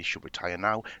he should retire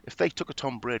now, if they took a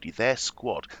Tom Brady, their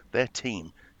squad, their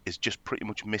team is just pretty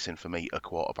much missing for me a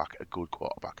good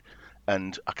quarterback,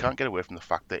 and I can't get away from the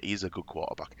fact that he's a good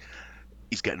quarterback.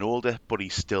 He's getting older, but he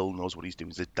still knows what he's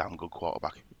doing. He's a damn good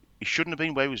quarterback. He shouldn't have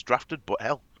been where he was drafted, but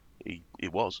hell, he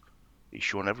was. He's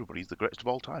shown everybody he's the greatest of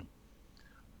all time.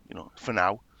 You know, for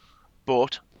now.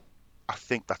 But I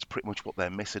think that's pretty much what they're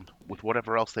missing. With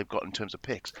whatever else they've got in terms of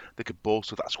picks, they could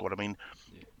bolster that squad. I mean,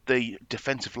 the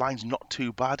defensive line's not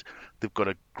too bad. They've got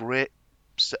a great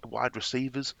set of wide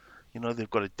receivers. You know, they've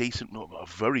got a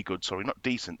very good, not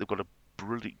decent. They've got a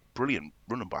brilliant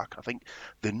running back. I think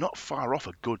they're not far off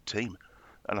a good team.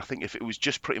 And I think if it was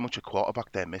just pretty much a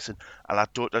quarterback they're missing, and I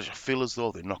just feel as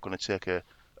though they're not going to take a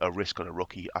risk on a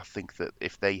rookie. I think that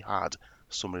if they had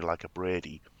somebody like a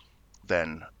Brady,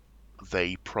 then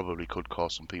they probably could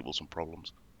cause some people some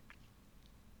problems.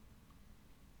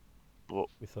 But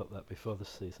We thought that before the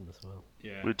season as well.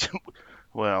 Yeah.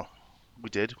 we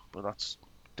did, but that's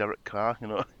Derek Carr, you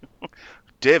know.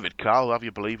 David Carr will have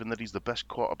you believing that he's the best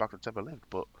quarterback that's ever lived,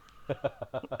 but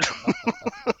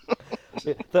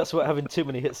That's what having too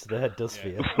many hits to the head does for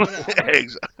you.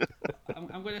 exactly.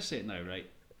 I'm going to say it now, right?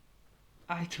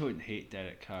 I don't hate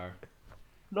Derek Carr.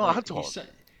 No, I don't.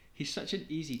 He's such an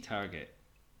easy target,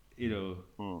 you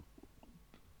know.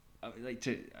 Like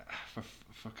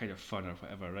for kind of fun or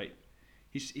whatever, right?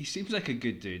 He seems like a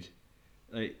good dude.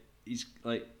 Like he's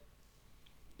like.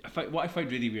 What I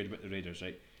find really weird about the Raiders,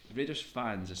 right? The Raiders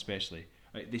fans especially,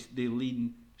 right? They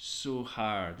lean so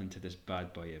hard into this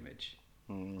bad boy image,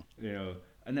 you know,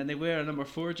 and then they wear a number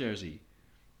 4 jersey.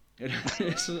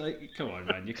 It's like, come on,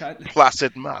 man, you can't.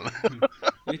 Placid man.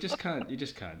 You just can't. It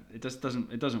just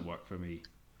doesn't. It doesn't work for me.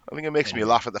 I think it makes me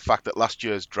laugh at the fact that last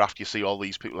year's draft, you see all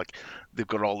these people like they've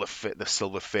got all the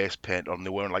silver face paint on.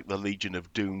 They're wearing like the Legion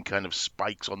of Doom kind of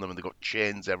spikes on them, and they've got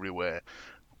chains everywhere,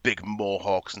 big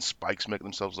mohawks and spikes, making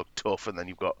themselves look tough. And then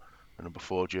you've got a number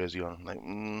 4 jersey on. Like,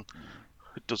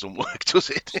 it doesn't work, does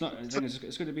it?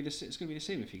 It's going to be the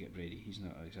same if you get Brady. He's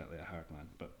not exactly a hard man,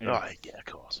 but anyway, right, yeah, of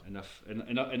course. Enough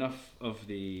of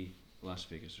the Las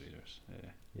Vegas Raiders.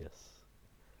 Yes.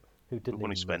 Who didn't We've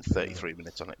only even spent look 33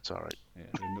 minutes on it. It's all right.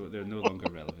 Yeah, they're no longer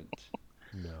relevant.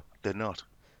 No. They're not.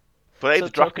 But hey, So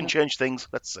the draft talking can change things.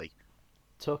 Let's see.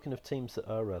 Talking of teams that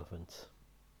are relevant,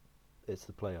 it's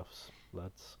the playoffs,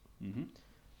 lads. Mm-hmm.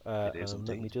 It is Let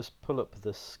me indeed. just pull up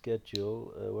the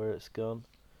schedule where it's gone.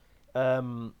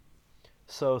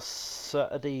 So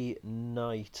Saturday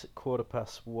night,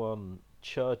 1:15,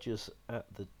 Chargers at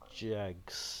the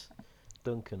Jags.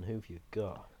 Duncan, who've you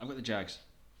got? I've got the Jags.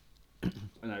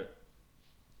 Now,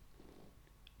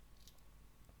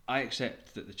 I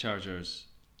accept that the Chargers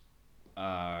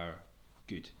are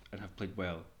good and have played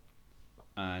well,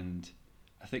 and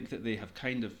I think that they have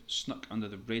kind of snuck under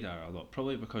the radar a lot,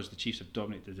 probably because the Chiefs have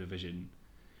dominated the division,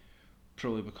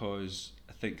 probably because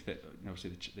I think that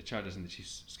obviously the Chargers and the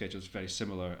Chiefs' schedule is very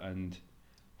similar, and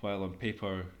while on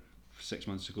paper 6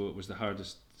 months ago it was the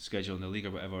hardest schedule in the league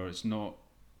or whatever, it's not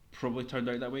probably turned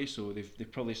out that way. So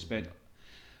they've probably spent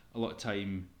a lot of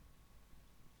time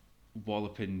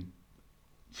walloping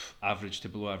average to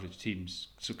below average teams,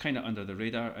 so kind of under the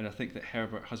radar. And I think that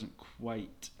Herbert hasn't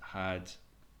quite had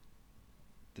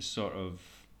the sort of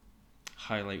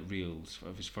highlight reels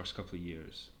of his first couple of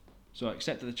years. So I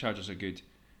accept that the Chargers are good.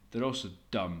 They're also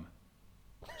dumb,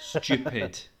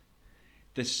 stupid.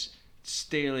 This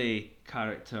Staley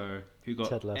character who got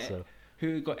Ted Lasso.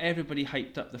 who got everybody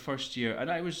hyped up the first year, and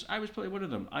I was probably one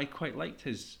of them. I quite liked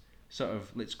his sort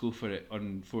of let's go for it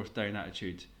on fourth down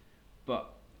attitude,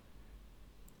 but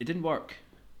it didn't work,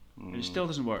 and it still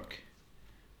doesn't work.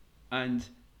 And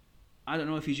I don't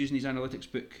know if he's using his analytics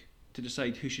book to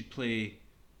decide who should play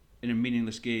in a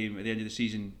meaningless game at the end of the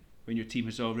season when your team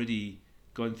has already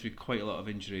gone through quite a lot of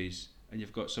injuries and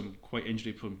you've got some quite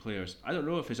injury-prone players. I don't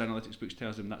know if his analytics book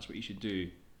tells him that's what he should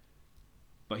do.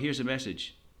 But here's a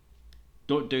message: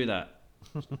 don't do that.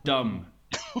 Dumb.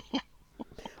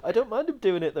 I don't mind him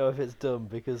doing it though if it's dumb,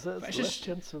 because that's But less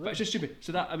chance for but them. it's just stupid.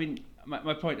 So that, I mean,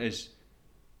 my point is,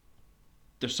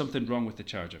 there's something wrong with the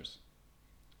Chargers.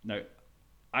 Now,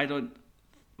 I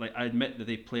admit that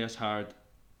they play us hard.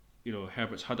 You know,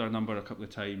 Herbert's had our number a couple of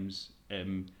times.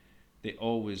 They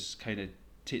always kind of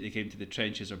take the game to the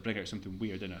trenches or bring out something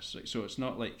weird in us. Like, so it's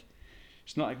not like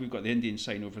we've got the Indian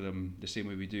sign over them the same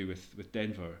way we do with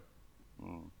Denver.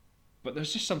 But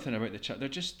there's just something about the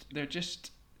Chargers. They're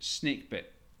just snake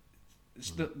bit.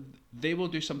 They will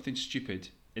do something stupid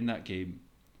in that game,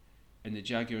 and the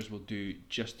Jaguars will do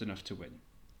just enough to win.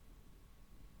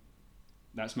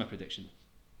 That's my prediction.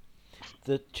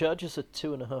 The Chargers are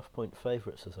 2.5-point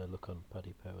favourites as I look on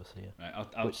Paddy Powers here, Right,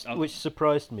 which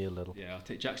surprised me a little. Yeah, I'll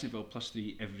take Jacksonville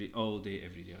 +3 all day,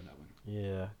 every day on that one.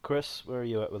 Yeah, Chris, where are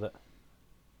you at with it?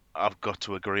 I've got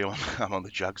to agree I'm on the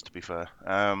Jags, to be fair.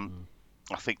 I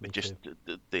think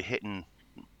they're hitting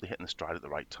the stride at the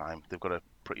right time. They've got a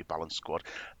pretty balanced squad,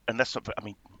 and that's not. I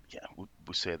mean, yeah,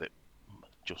 we say that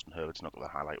Justin Herbert's not got the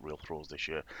highlight reel throws this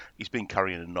year. He's been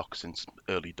carrying a knock since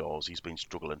early doors. He's been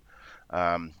struggling.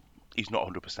 He's not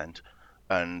 100%,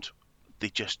 and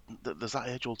there's that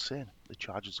age-old saying: the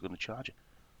Chargers are going to charge it.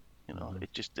 You know,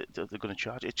 it just they're going to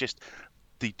charge it. It's just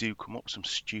they do come up with some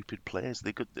stupid plays.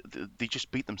 They just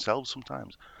beat themselves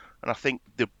sometimes, and I think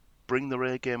they bring their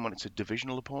A game when it's a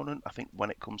divisional opponent. I think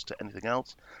when it comes to anything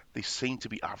else, they seem to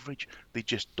be average. They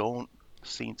just don't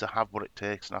seem to have what it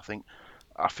takes, and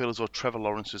I feel as though Trevor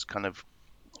Lawrence is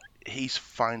he's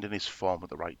finding his form at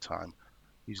the right time.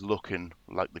 He's looking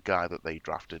like the guy that they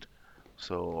drafted.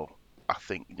 So I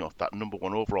think, that number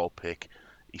one overall pick,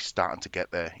 he's starting to get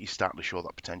there. He's starting to show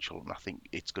that potential, and I think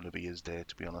it's going to be his day,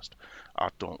 to be honest. I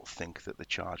don't think that the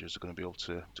Chargers are going to be able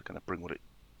to kind of bring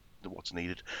what's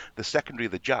needed. The secondary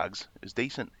of the Jags is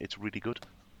decent. It's really good.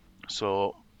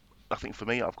 So I think for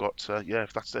me, I've got if they're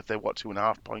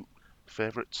 2.5-point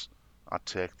favourites, I'd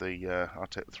take the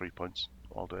 3 points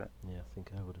all day. Yeah, I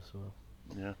think I would as well.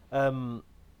 Yeah.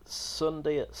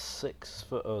 Sunday at 6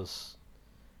 for us.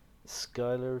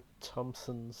 Skylar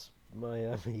Thompson's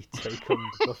Miami take on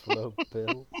the Buffalo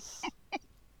Bills.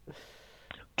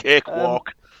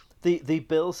 Cakewalk. The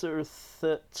Bills are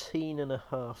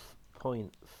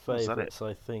 13.5-point favourites,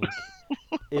 I think.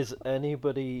 Is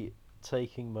anybody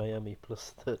taking Miami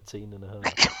plus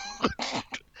 13.5?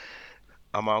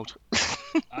 I'm out.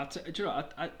 I'll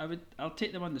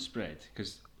take them on the spread,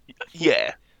 because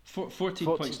Yeah. 14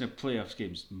 points in a playoffs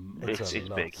game's It's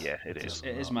big, yeah, it is.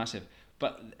 It is massive.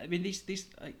 But I mean, these this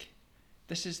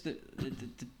is the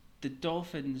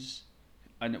Dolphins,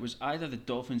 and it was either the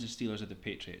Dolphins, the Steelers, or the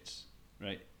Patriots,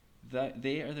 right? That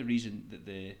they are the reason that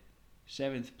the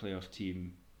 7th playoff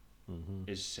team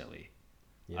is silly.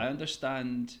 Yeah. I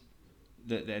understand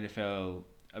that the NFL.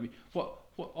 I mean, what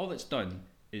all it's done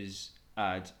is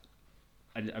add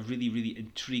a really, really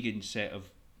intriguing set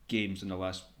of games in the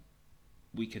last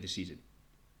week of the season.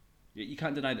 You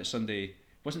can't deny that Sunday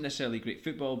wasn't necessarily great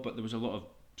football, but there was a lot of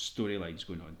storylines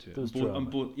going on to it. On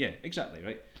both, yeah, exactly,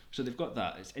 right. So they've got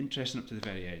that. It's interesting up to the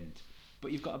very end,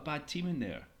 but you've got a bad team in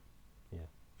there. Yeah.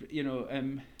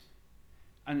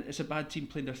 And it's a bad team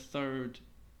playing their 3rd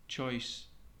choice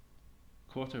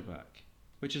quarterback,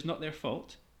 which is not their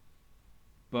fault.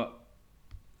 But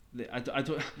I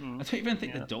don't even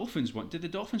think the Dolphins want. Did the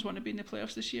Dolphins want to be in the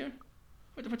playoffs this year?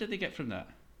 What did they get from that?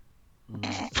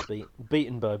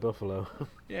 Beaten by Buffalo.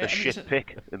 Yeah,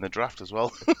 pick in the draft as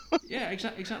well. Yeah,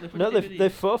 exactly. No, they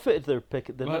forfeited their pick.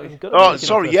 They're not even got oh,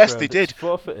 sorry, yes, they did. It's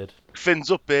forfeited. Fins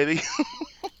up, baby.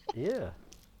 Yeah.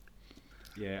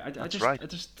 Yeah, That's right.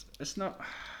 It's not.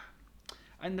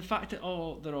 And the fact that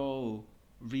they're all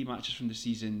rematches from the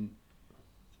season,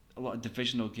 a lot of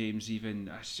divisional games, even.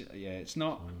 Yeah, it's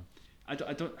not.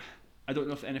 I don't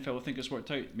know if the NFL will think it's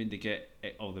worked out. I mean, they get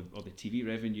all the TV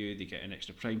revenue, they get an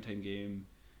extra primetime game,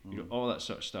 all that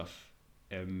sort of stuff.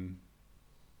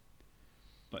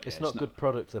 But It's not good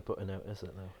product they're putting out, is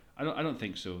it? Now I don't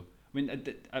think so.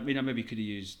 I maybe could have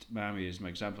used Miami as my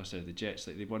example instead of the Jets.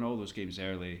 Like, they won all those games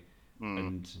early,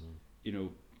 and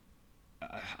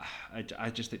I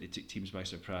just think they took teams by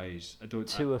surprise.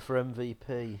 Tua for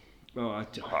MVP. Well,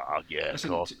 yeah, of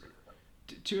course.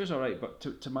 Tua's all right, but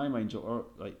to my mind,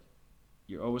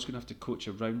 you're always going to have to coach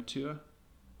around Tua.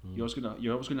 You're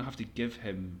always going to have to give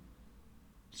him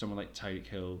someone like Tyreek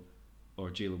Hill or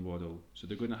Jalen Waddle. So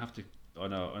they're going to have to,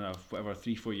 on a whatever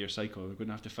 3-4 year cycle, they're going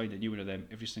to have to find a new one of them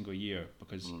every single year,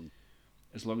 because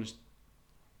as long as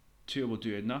Tua will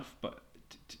do enough, but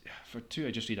for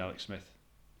Tua, just read Alex Smith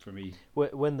for me.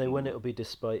 When they win, it'll be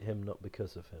despite him, not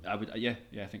because of him. I would, I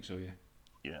think so, yeah.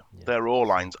 Yeah. Their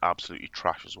O-line's absolutely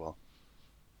trash as well.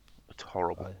 It's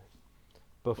horrible.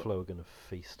 Buffalo are going to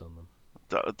feast on them.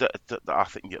 I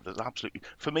think,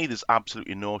 there's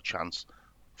absolutely no chance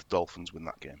the Dolphins win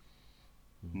that game.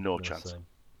 No chance.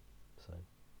 Same.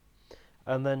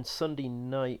 And then Sunday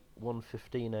night,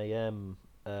 1:15 a.m.,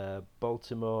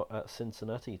 Baltimore at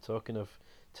Cincinnati. Talking of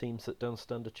teams that don't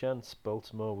stand a chance,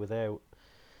 Baltimore without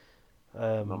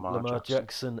Lamar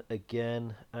Jackson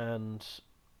again,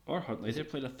 or Huntley. They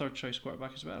played a third choice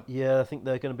quarterback as well. Yeah, I think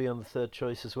they're going to be on the third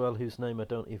choice as well, whose name I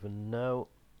don't even know.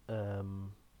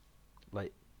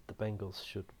 Like, the Bengals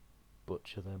should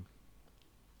butcher them.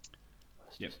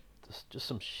 Yep. Just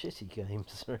some shitty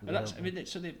games. Really, and that's,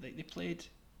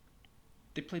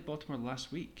 they played Baltimore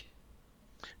last week.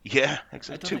 Yeah,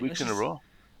 exactly. 2 weeks in a row.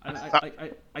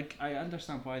 I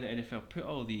understand why the NFL put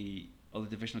all the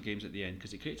divisional games at the end,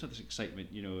 because it creates all this excitement,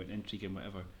 and intrigue and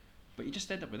whatever. But you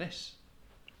just end up with this.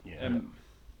 Yeah.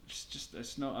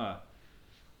 It's not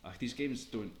these games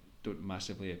don't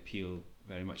massively appeal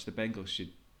very much. The Bengals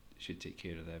should take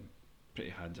care of them pretty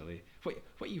handily.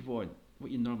 What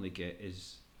you normally get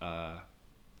is a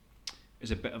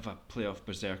bit of a playoff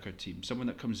berserker team, someone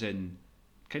that comes in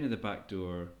kind of the back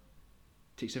door,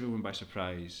 takes everyone by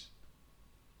surprise,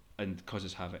 and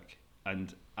causes havoc.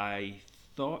 And I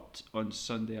thought on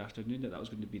Sunday afternoon that was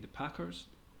going to be the Packers,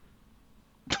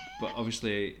 but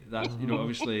obviously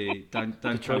Dan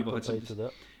Campbell had something.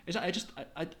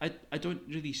 I don't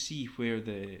really see where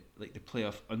the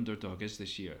playoff underdog is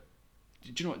this year.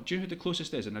 Do you know who the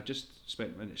closest is? And I've just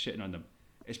spent a minute shitting on them.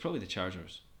 It's probably the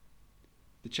Chargers.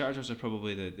 The Chargers are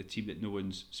probably the team that no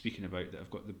one's speaking about, that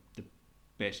have got the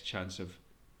best chance of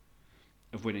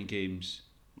winning games.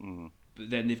 But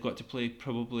then they've got to play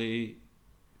probably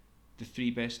the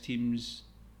three best teams.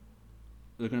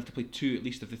 They're going to have to play two at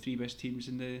least of the three best teams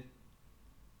in the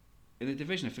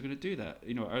division if they're going to do that.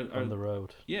 On the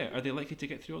road. Yeah, are they likely to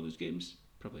get through all those games?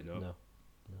 Probably not. No.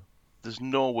 There's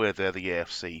nowhere they're the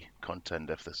AFC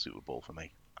contender for the Super Bowl for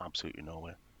me. Absolutely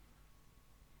nowhere.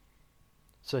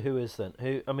 So who is then?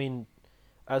 Who? I mean,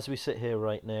 as we sit here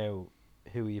right now,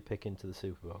 who are you picking to the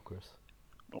Super Bowl, Chris?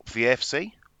 For the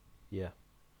AFC? Yeah.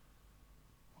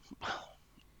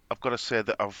 I've got to say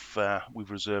that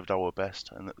we've reserved our best,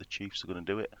 and that the Chiefs are going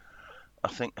to do it.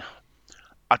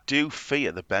 I do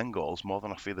fear the Bengals more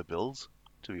than I fear the Bills,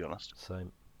 to be honest.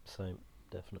 Same,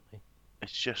 definitely.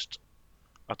 It's just,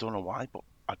 I don't know why, but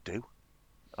I do.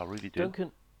 I really do.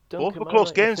 Duncan, both were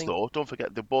close games, though. Don't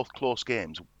forget, they're both close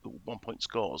games, 1-point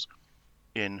scores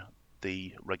in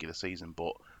the regular season.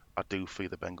 But I do fear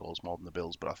the Bengals more than the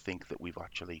Bills. But I think that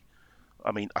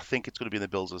I think it's going to be in the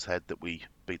Bills' head that we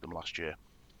beat them last year.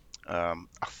 I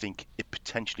think it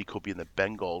potentially could be in the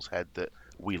Bengals' head that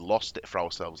we lost it for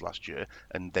ourselves last year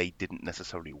and they didn't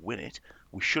necessarily win it.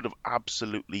 We should have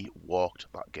absolutely walked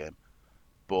that game,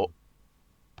 but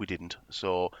we didn't.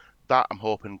 So that, I'm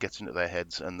hoping, gets into their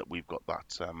heads, and that we've got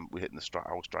that. We're hitting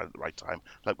our stride at the right time,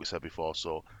 like we said before.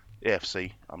 So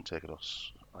AFC, I'm taking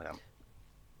us. I am.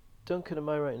 Duncan, am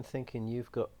I right in thinking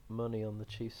you've got money on the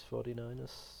Chiefs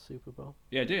 49ers Super Bowl?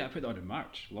 Yeah, I do. I put that on in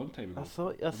March, a long time ago. I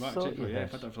thought you I put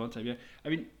had. that for a long time. Yeah, I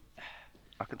mean,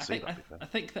 I can see that. I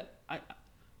think that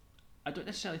I don't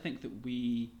necessarily think that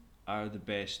we are the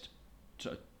best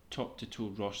sort of top to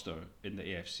toe roster in the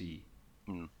AFC.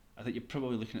 I think you're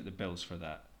probably looking at the Bills for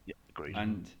that. Yeah, agreed.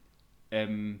 And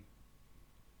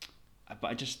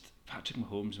but Patrick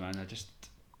Mahomes, man,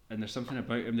 and there's something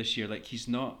about him this year. Like, he's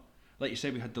not, like you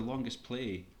said, we had the longest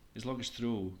play, his longest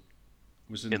throw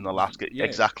was in the last game. Yeah.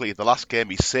 Exactly, the last game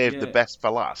he saved the best for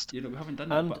last. We haven't done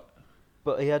that.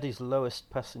 But he had his lowest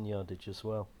passing yardage as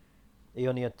well. He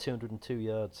only had 202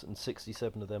 yards, and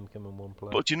 67 of them came in one play.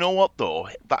 But do you know what, though?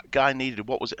 That guy needed,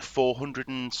 400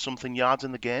 and something yards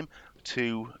in the game?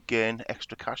 to gain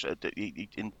extra cash.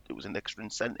 It was an extra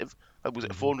incentive. Was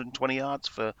it 420 yards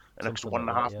for an extra Something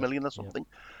like that, 1.5 million or something?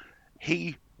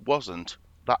 He wasn't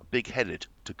that big-headed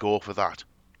to go for that.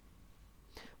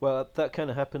 Well, that kind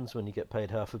of happens when you get paid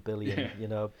 $500 million. You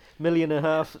know, $1.5 million.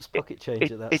 It's pocket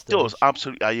change at that It stage. does,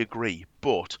 absolutely. I agree,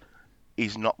 but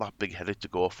he's not that big-headed to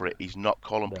go for it. He's not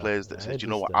calling No, plays that I says, you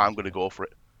know what, understand, I'm going to go for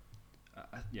it.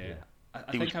 Yeah. I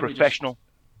He was think I would professional.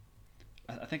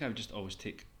 I think I would just always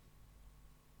take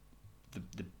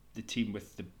the team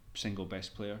with the single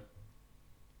best player,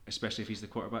 especially if he's the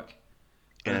quarterback.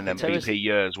 In And an I think- MVP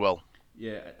year as well.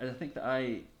 Yeah, and I think that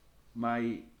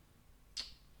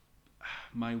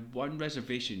my one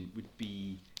reservation would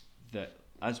be that,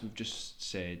 as we've just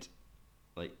said,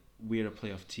 like, we're a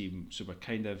playoff team, so we're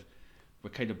kind of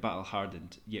battle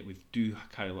hardened. Yet we do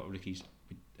carry a lot of rookies,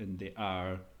 and they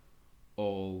are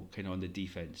all kind of on the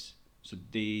defense, so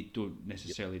they don't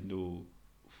necessarily know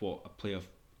what a playoff,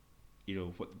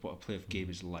 what a playoff game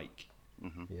is like.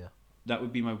 Yeah. That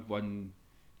would be my one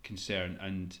concern,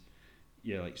 and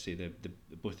yeah, like say the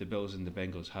both the Bills and the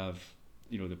Bengals have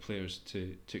the players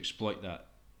to exploit that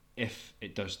if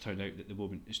it does turn out that the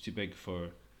moment is too big for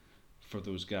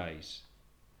those guys.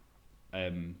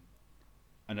 And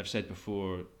I've said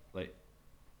before, like,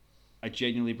 I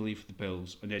genuinely believe for the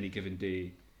Bills on any given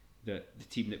day that the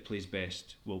team that plays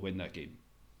best will win that game,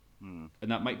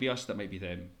 and that might be us, that might be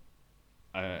them.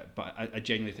 But I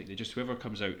genuinely think that just whoever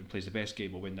comes out and plays the best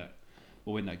game will win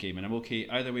that game, and I'm okay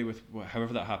either way with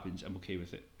however that happens. I'm okay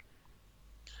with it.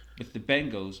 With the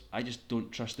Bengals, I just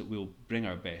don't trust that we'll bring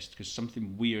our best because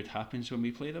something weird happens when we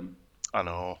play them, I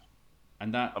know.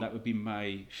 and that would be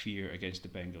my fear against the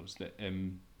Bengals. That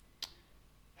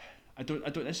I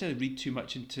don't necessarily read too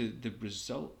much into the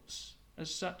results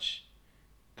as such,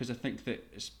 because I think that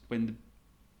it's when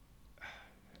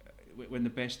the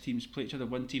best teams play each other,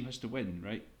 one team has to win,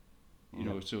 right? You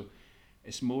know, so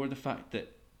it's more the fact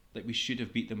that we should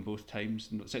have beat them both times.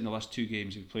 In the last 2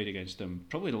 games we've played against them,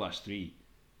 probably the last 3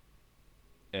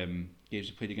 games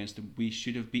we played against them, we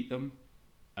should have beat them,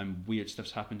 and weird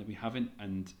stuff's happened and we haven't.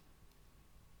 And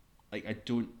like I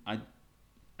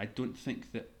don't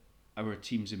think that our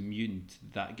team's immune to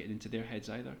that getting into their heads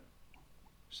either.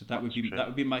 So that would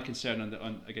be my concern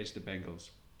on against the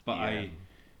Bengals. But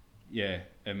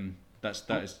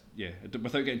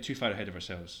without getting too far ahead of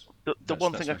ourselves. The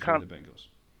one thing I can't. The Bengals.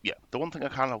 Yeah, the one thing I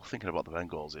can't help thinking about the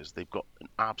Bengals is they've got an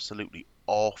absolutely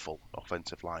awful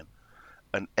offensive line,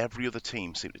 and every other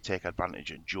team seems to take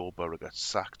advantage. And Joe Burrow gets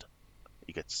sacked.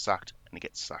 He gets sacked and he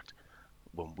gets sacked.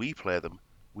 When we play them,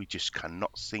 we just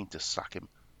cannot seem to sack him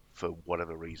for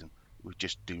whatever reason. We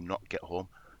just do not get home,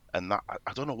 and that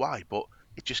I don't know why, but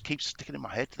it just keeps sticking in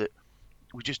my head that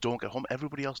we just don't get home.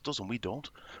 Everybody else does and we don't.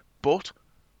 But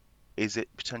is it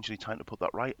potentially time to put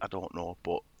that right? I don't know,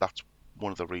 but that's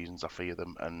one of the reasons I fear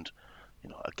them. And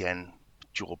again,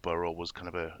 Joe Burrow was kind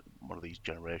of one of these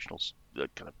generational,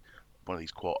 kind of one of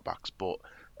these quarterbacks. But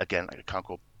again, I can't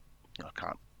go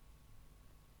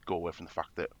away from the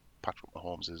fact that Patrick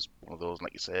Mahomes is one of those.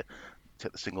 Like you say,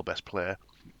 take the single best player.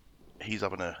 He's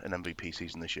having an MVP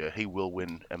season this year. He will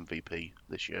win MVP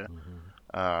this year.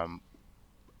 I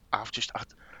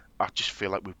just feel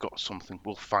like we've got something.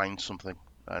 We'll find something,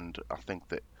 and I think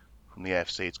that from the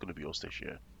AFC, it's going to be us this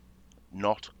year.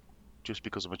 Not just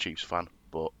because I'm a Chiefs fan,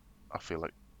 but I feel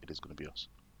like it is going to be us.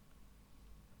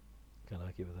 Can't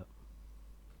argue with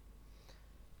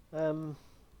that.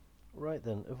 Right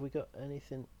then, have we got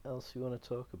anything else you want to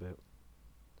talk about?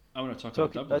 I want to talk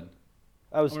about Dublin.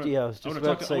 I was just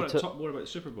about to say. I want to talk more about the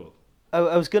Super Bowl.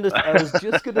 I was just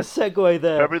gonna segue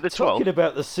there. February the 12th. Talking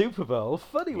about the Super Bowl.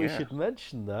 Funny we Yeah. should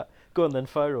mention that. Go on then,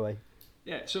 fire away.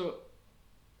 Yeah, so,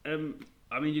 I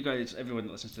mean, you guys, everyone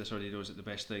that listens to this already knows that the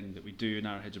best thing that we do in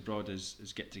Our Heads Abroad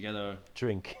is get together.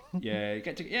 Drink.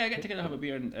 Get together, have a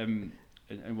beer, and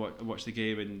watch the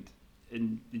game. And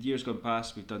in the years gone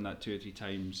past, we've done that 2 or 3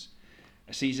 times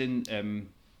a season.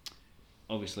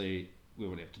 Obviously, we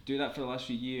weren't able to do that for the last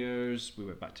few years. We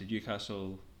went back to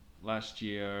Newcastle last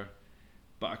year,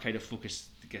 but our kind of focus,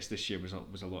 I guess, this year was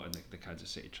a lot on the Kansas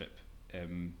City trip.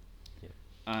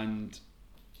 And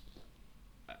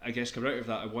I guess coming out of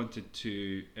that, I wanted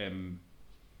to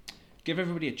give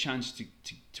everybody a chance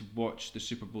to watch the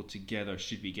Super Bowl together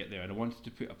should we get there, and I wanted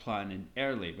to put a plan in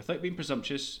early without being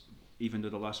presumptuous, even though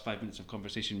the last 5 minutes of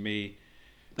conversation may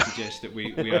suggest that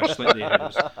we are slightly ahead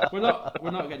of us. We're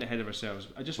not getting ahead of ourselves.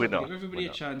 I just want to give everybody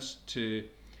a chance to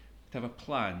have a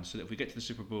plan so that if we get to the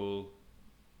Super Bowl,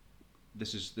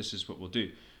 this is what we'll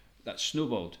do. That's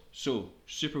snowballed. So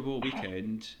Super Bowl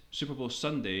weekend, Super Bowl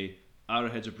Sunday, Our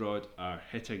Heads Abroad are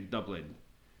hitting Dublin.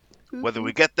 Whether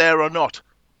we get there or not.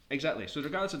 Exactly. So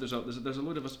regardless of the result, there's a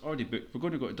load of us already booked. We're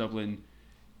going to go to Dublin.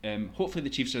 Hopefully the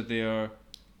Chiefs are there,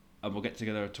 and we'll get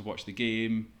together to watch the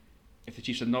game. If the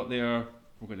Chiefs are not there,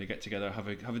 we're going to get together, have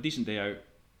a decent day out,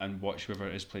 and watch whoever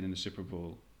is playing in the Super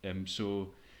Bowl.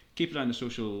 So keep an eye on the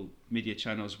social media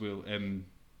channels. We'll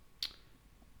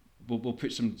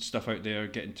put some stuff out there.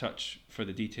 Get in touch for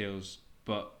the details.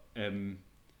 But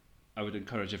I would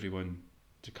encourage everyone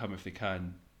to come if they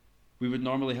can. We would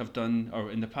normally have done, or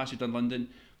in the past we've done London,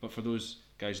 but for those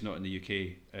guys not in the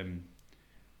UK,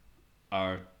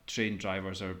 our train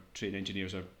drivers, our train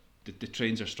engineers, the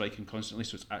trains are striking constantly,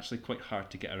 so it's actually quite hard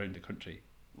to get around the country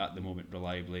at the moment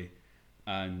reliably.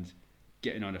 And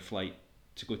getting on a flight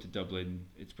to go to Dublin,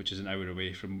 which is an hour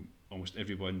away from almost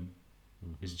everyone,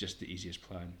 is just the easiest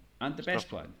plan and the best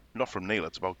plan. Not from Neil.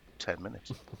 It's about 10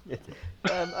 minutes.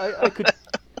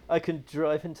 I can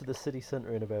drive into the city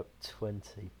centre in about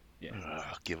 20. Yeah.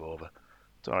 Give over.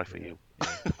 Sorry for you.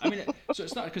 Yeah. I mean, so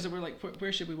it's not because we're like,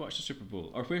 where should we watch the Super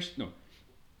Bowl, or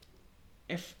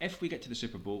if we get to the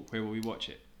Super Bowl, where will we watch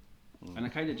it? And I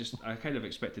kind of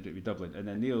expected it to be Dublin, and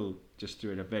then Neil just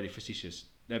threw in a very facetious.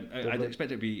 I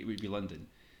expected it would be London.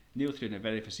 Neil threw in a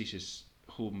very facetious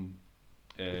home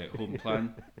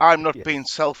plan. I'm not being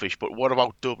selfish, but what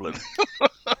about Dublin?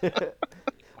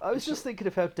 I was just thinking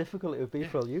of how difficult it would be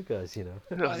for all you guys, you know.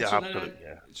 Yeah, So absolutely.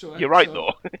 So You're right,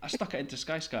 though. I stuck it into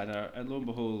Skyscanner, and lo and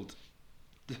behold,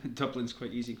 Dublin's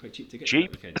quite easy and quite cheap to get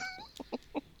Cheap. to that weekend.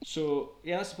 So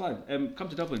yeah, that's the plan. Come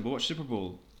to Dublin. We'll watch Super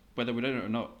Bowl, whether we're in it or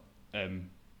not.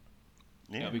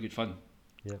 It'll be good fun.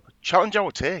 Yeah. Challenge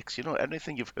our takes. You know,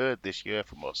 anything you've heard this year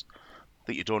from us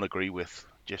that you don't agree with,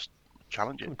 just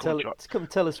challenge it. Come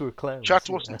tell us we're clowns. Chat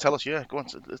to us and tell us, go on.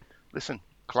 Listen,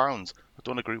 clowns, I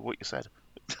don't agree with what you said.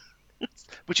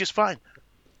 Which is fine,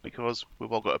 because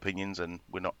we've all got opinions and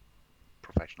we're not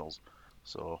professionals.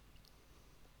 So.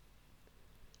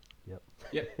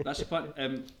 Yep, that's the plan.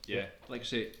 Like I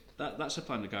say, that's the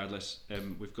plan regardless.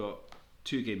 We've got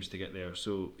 2 games to get there,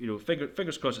 so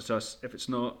fingers crossed it's us. If it's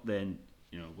not, then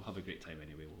we'll have a great time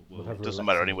anyway. It doesn't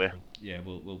matter anyway. Yeah,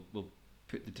 we'll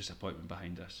put the disappointment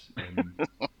behind us.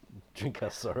 Drink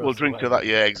our sorrows. We'll drink to that.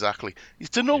 Yeah, exactly.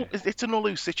 It's a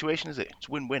no-lose situation, is it? It's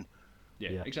win-win.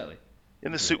 Yeah, exactly.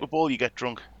 In the Super Bowl, you get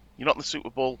drunk. You're not in the Super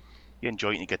Bowl, you enjoy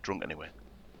it and you get drunk anyway.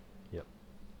 Yep.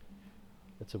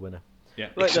 It's a winner. Yeah.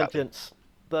 Right exactly. then, gents.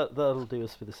 That'll do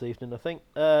us for this evening, I think.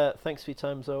 Thanks for your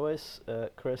time as always,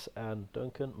 Chris and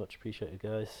Duncan. Much appreciated,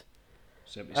 guys.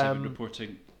 77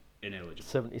 reporting ineligible.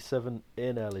 77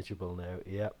 ineligible now.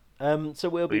 Yeah. So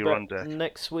we'll be You're on back deck.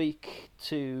 next week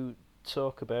to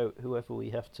talk about whoever we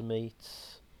have to meet.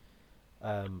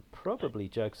 Probably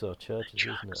Jags or Chargers, isn't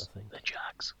it? I think. The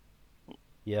Jags.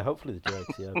 Yeah, hopefully the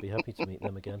Jags. Yeah, I'd be happy to meet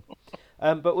them again.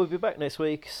 But we'll be back next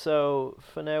week. So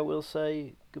for now, we'll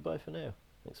say goodbye for now.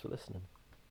 Thanks for listening.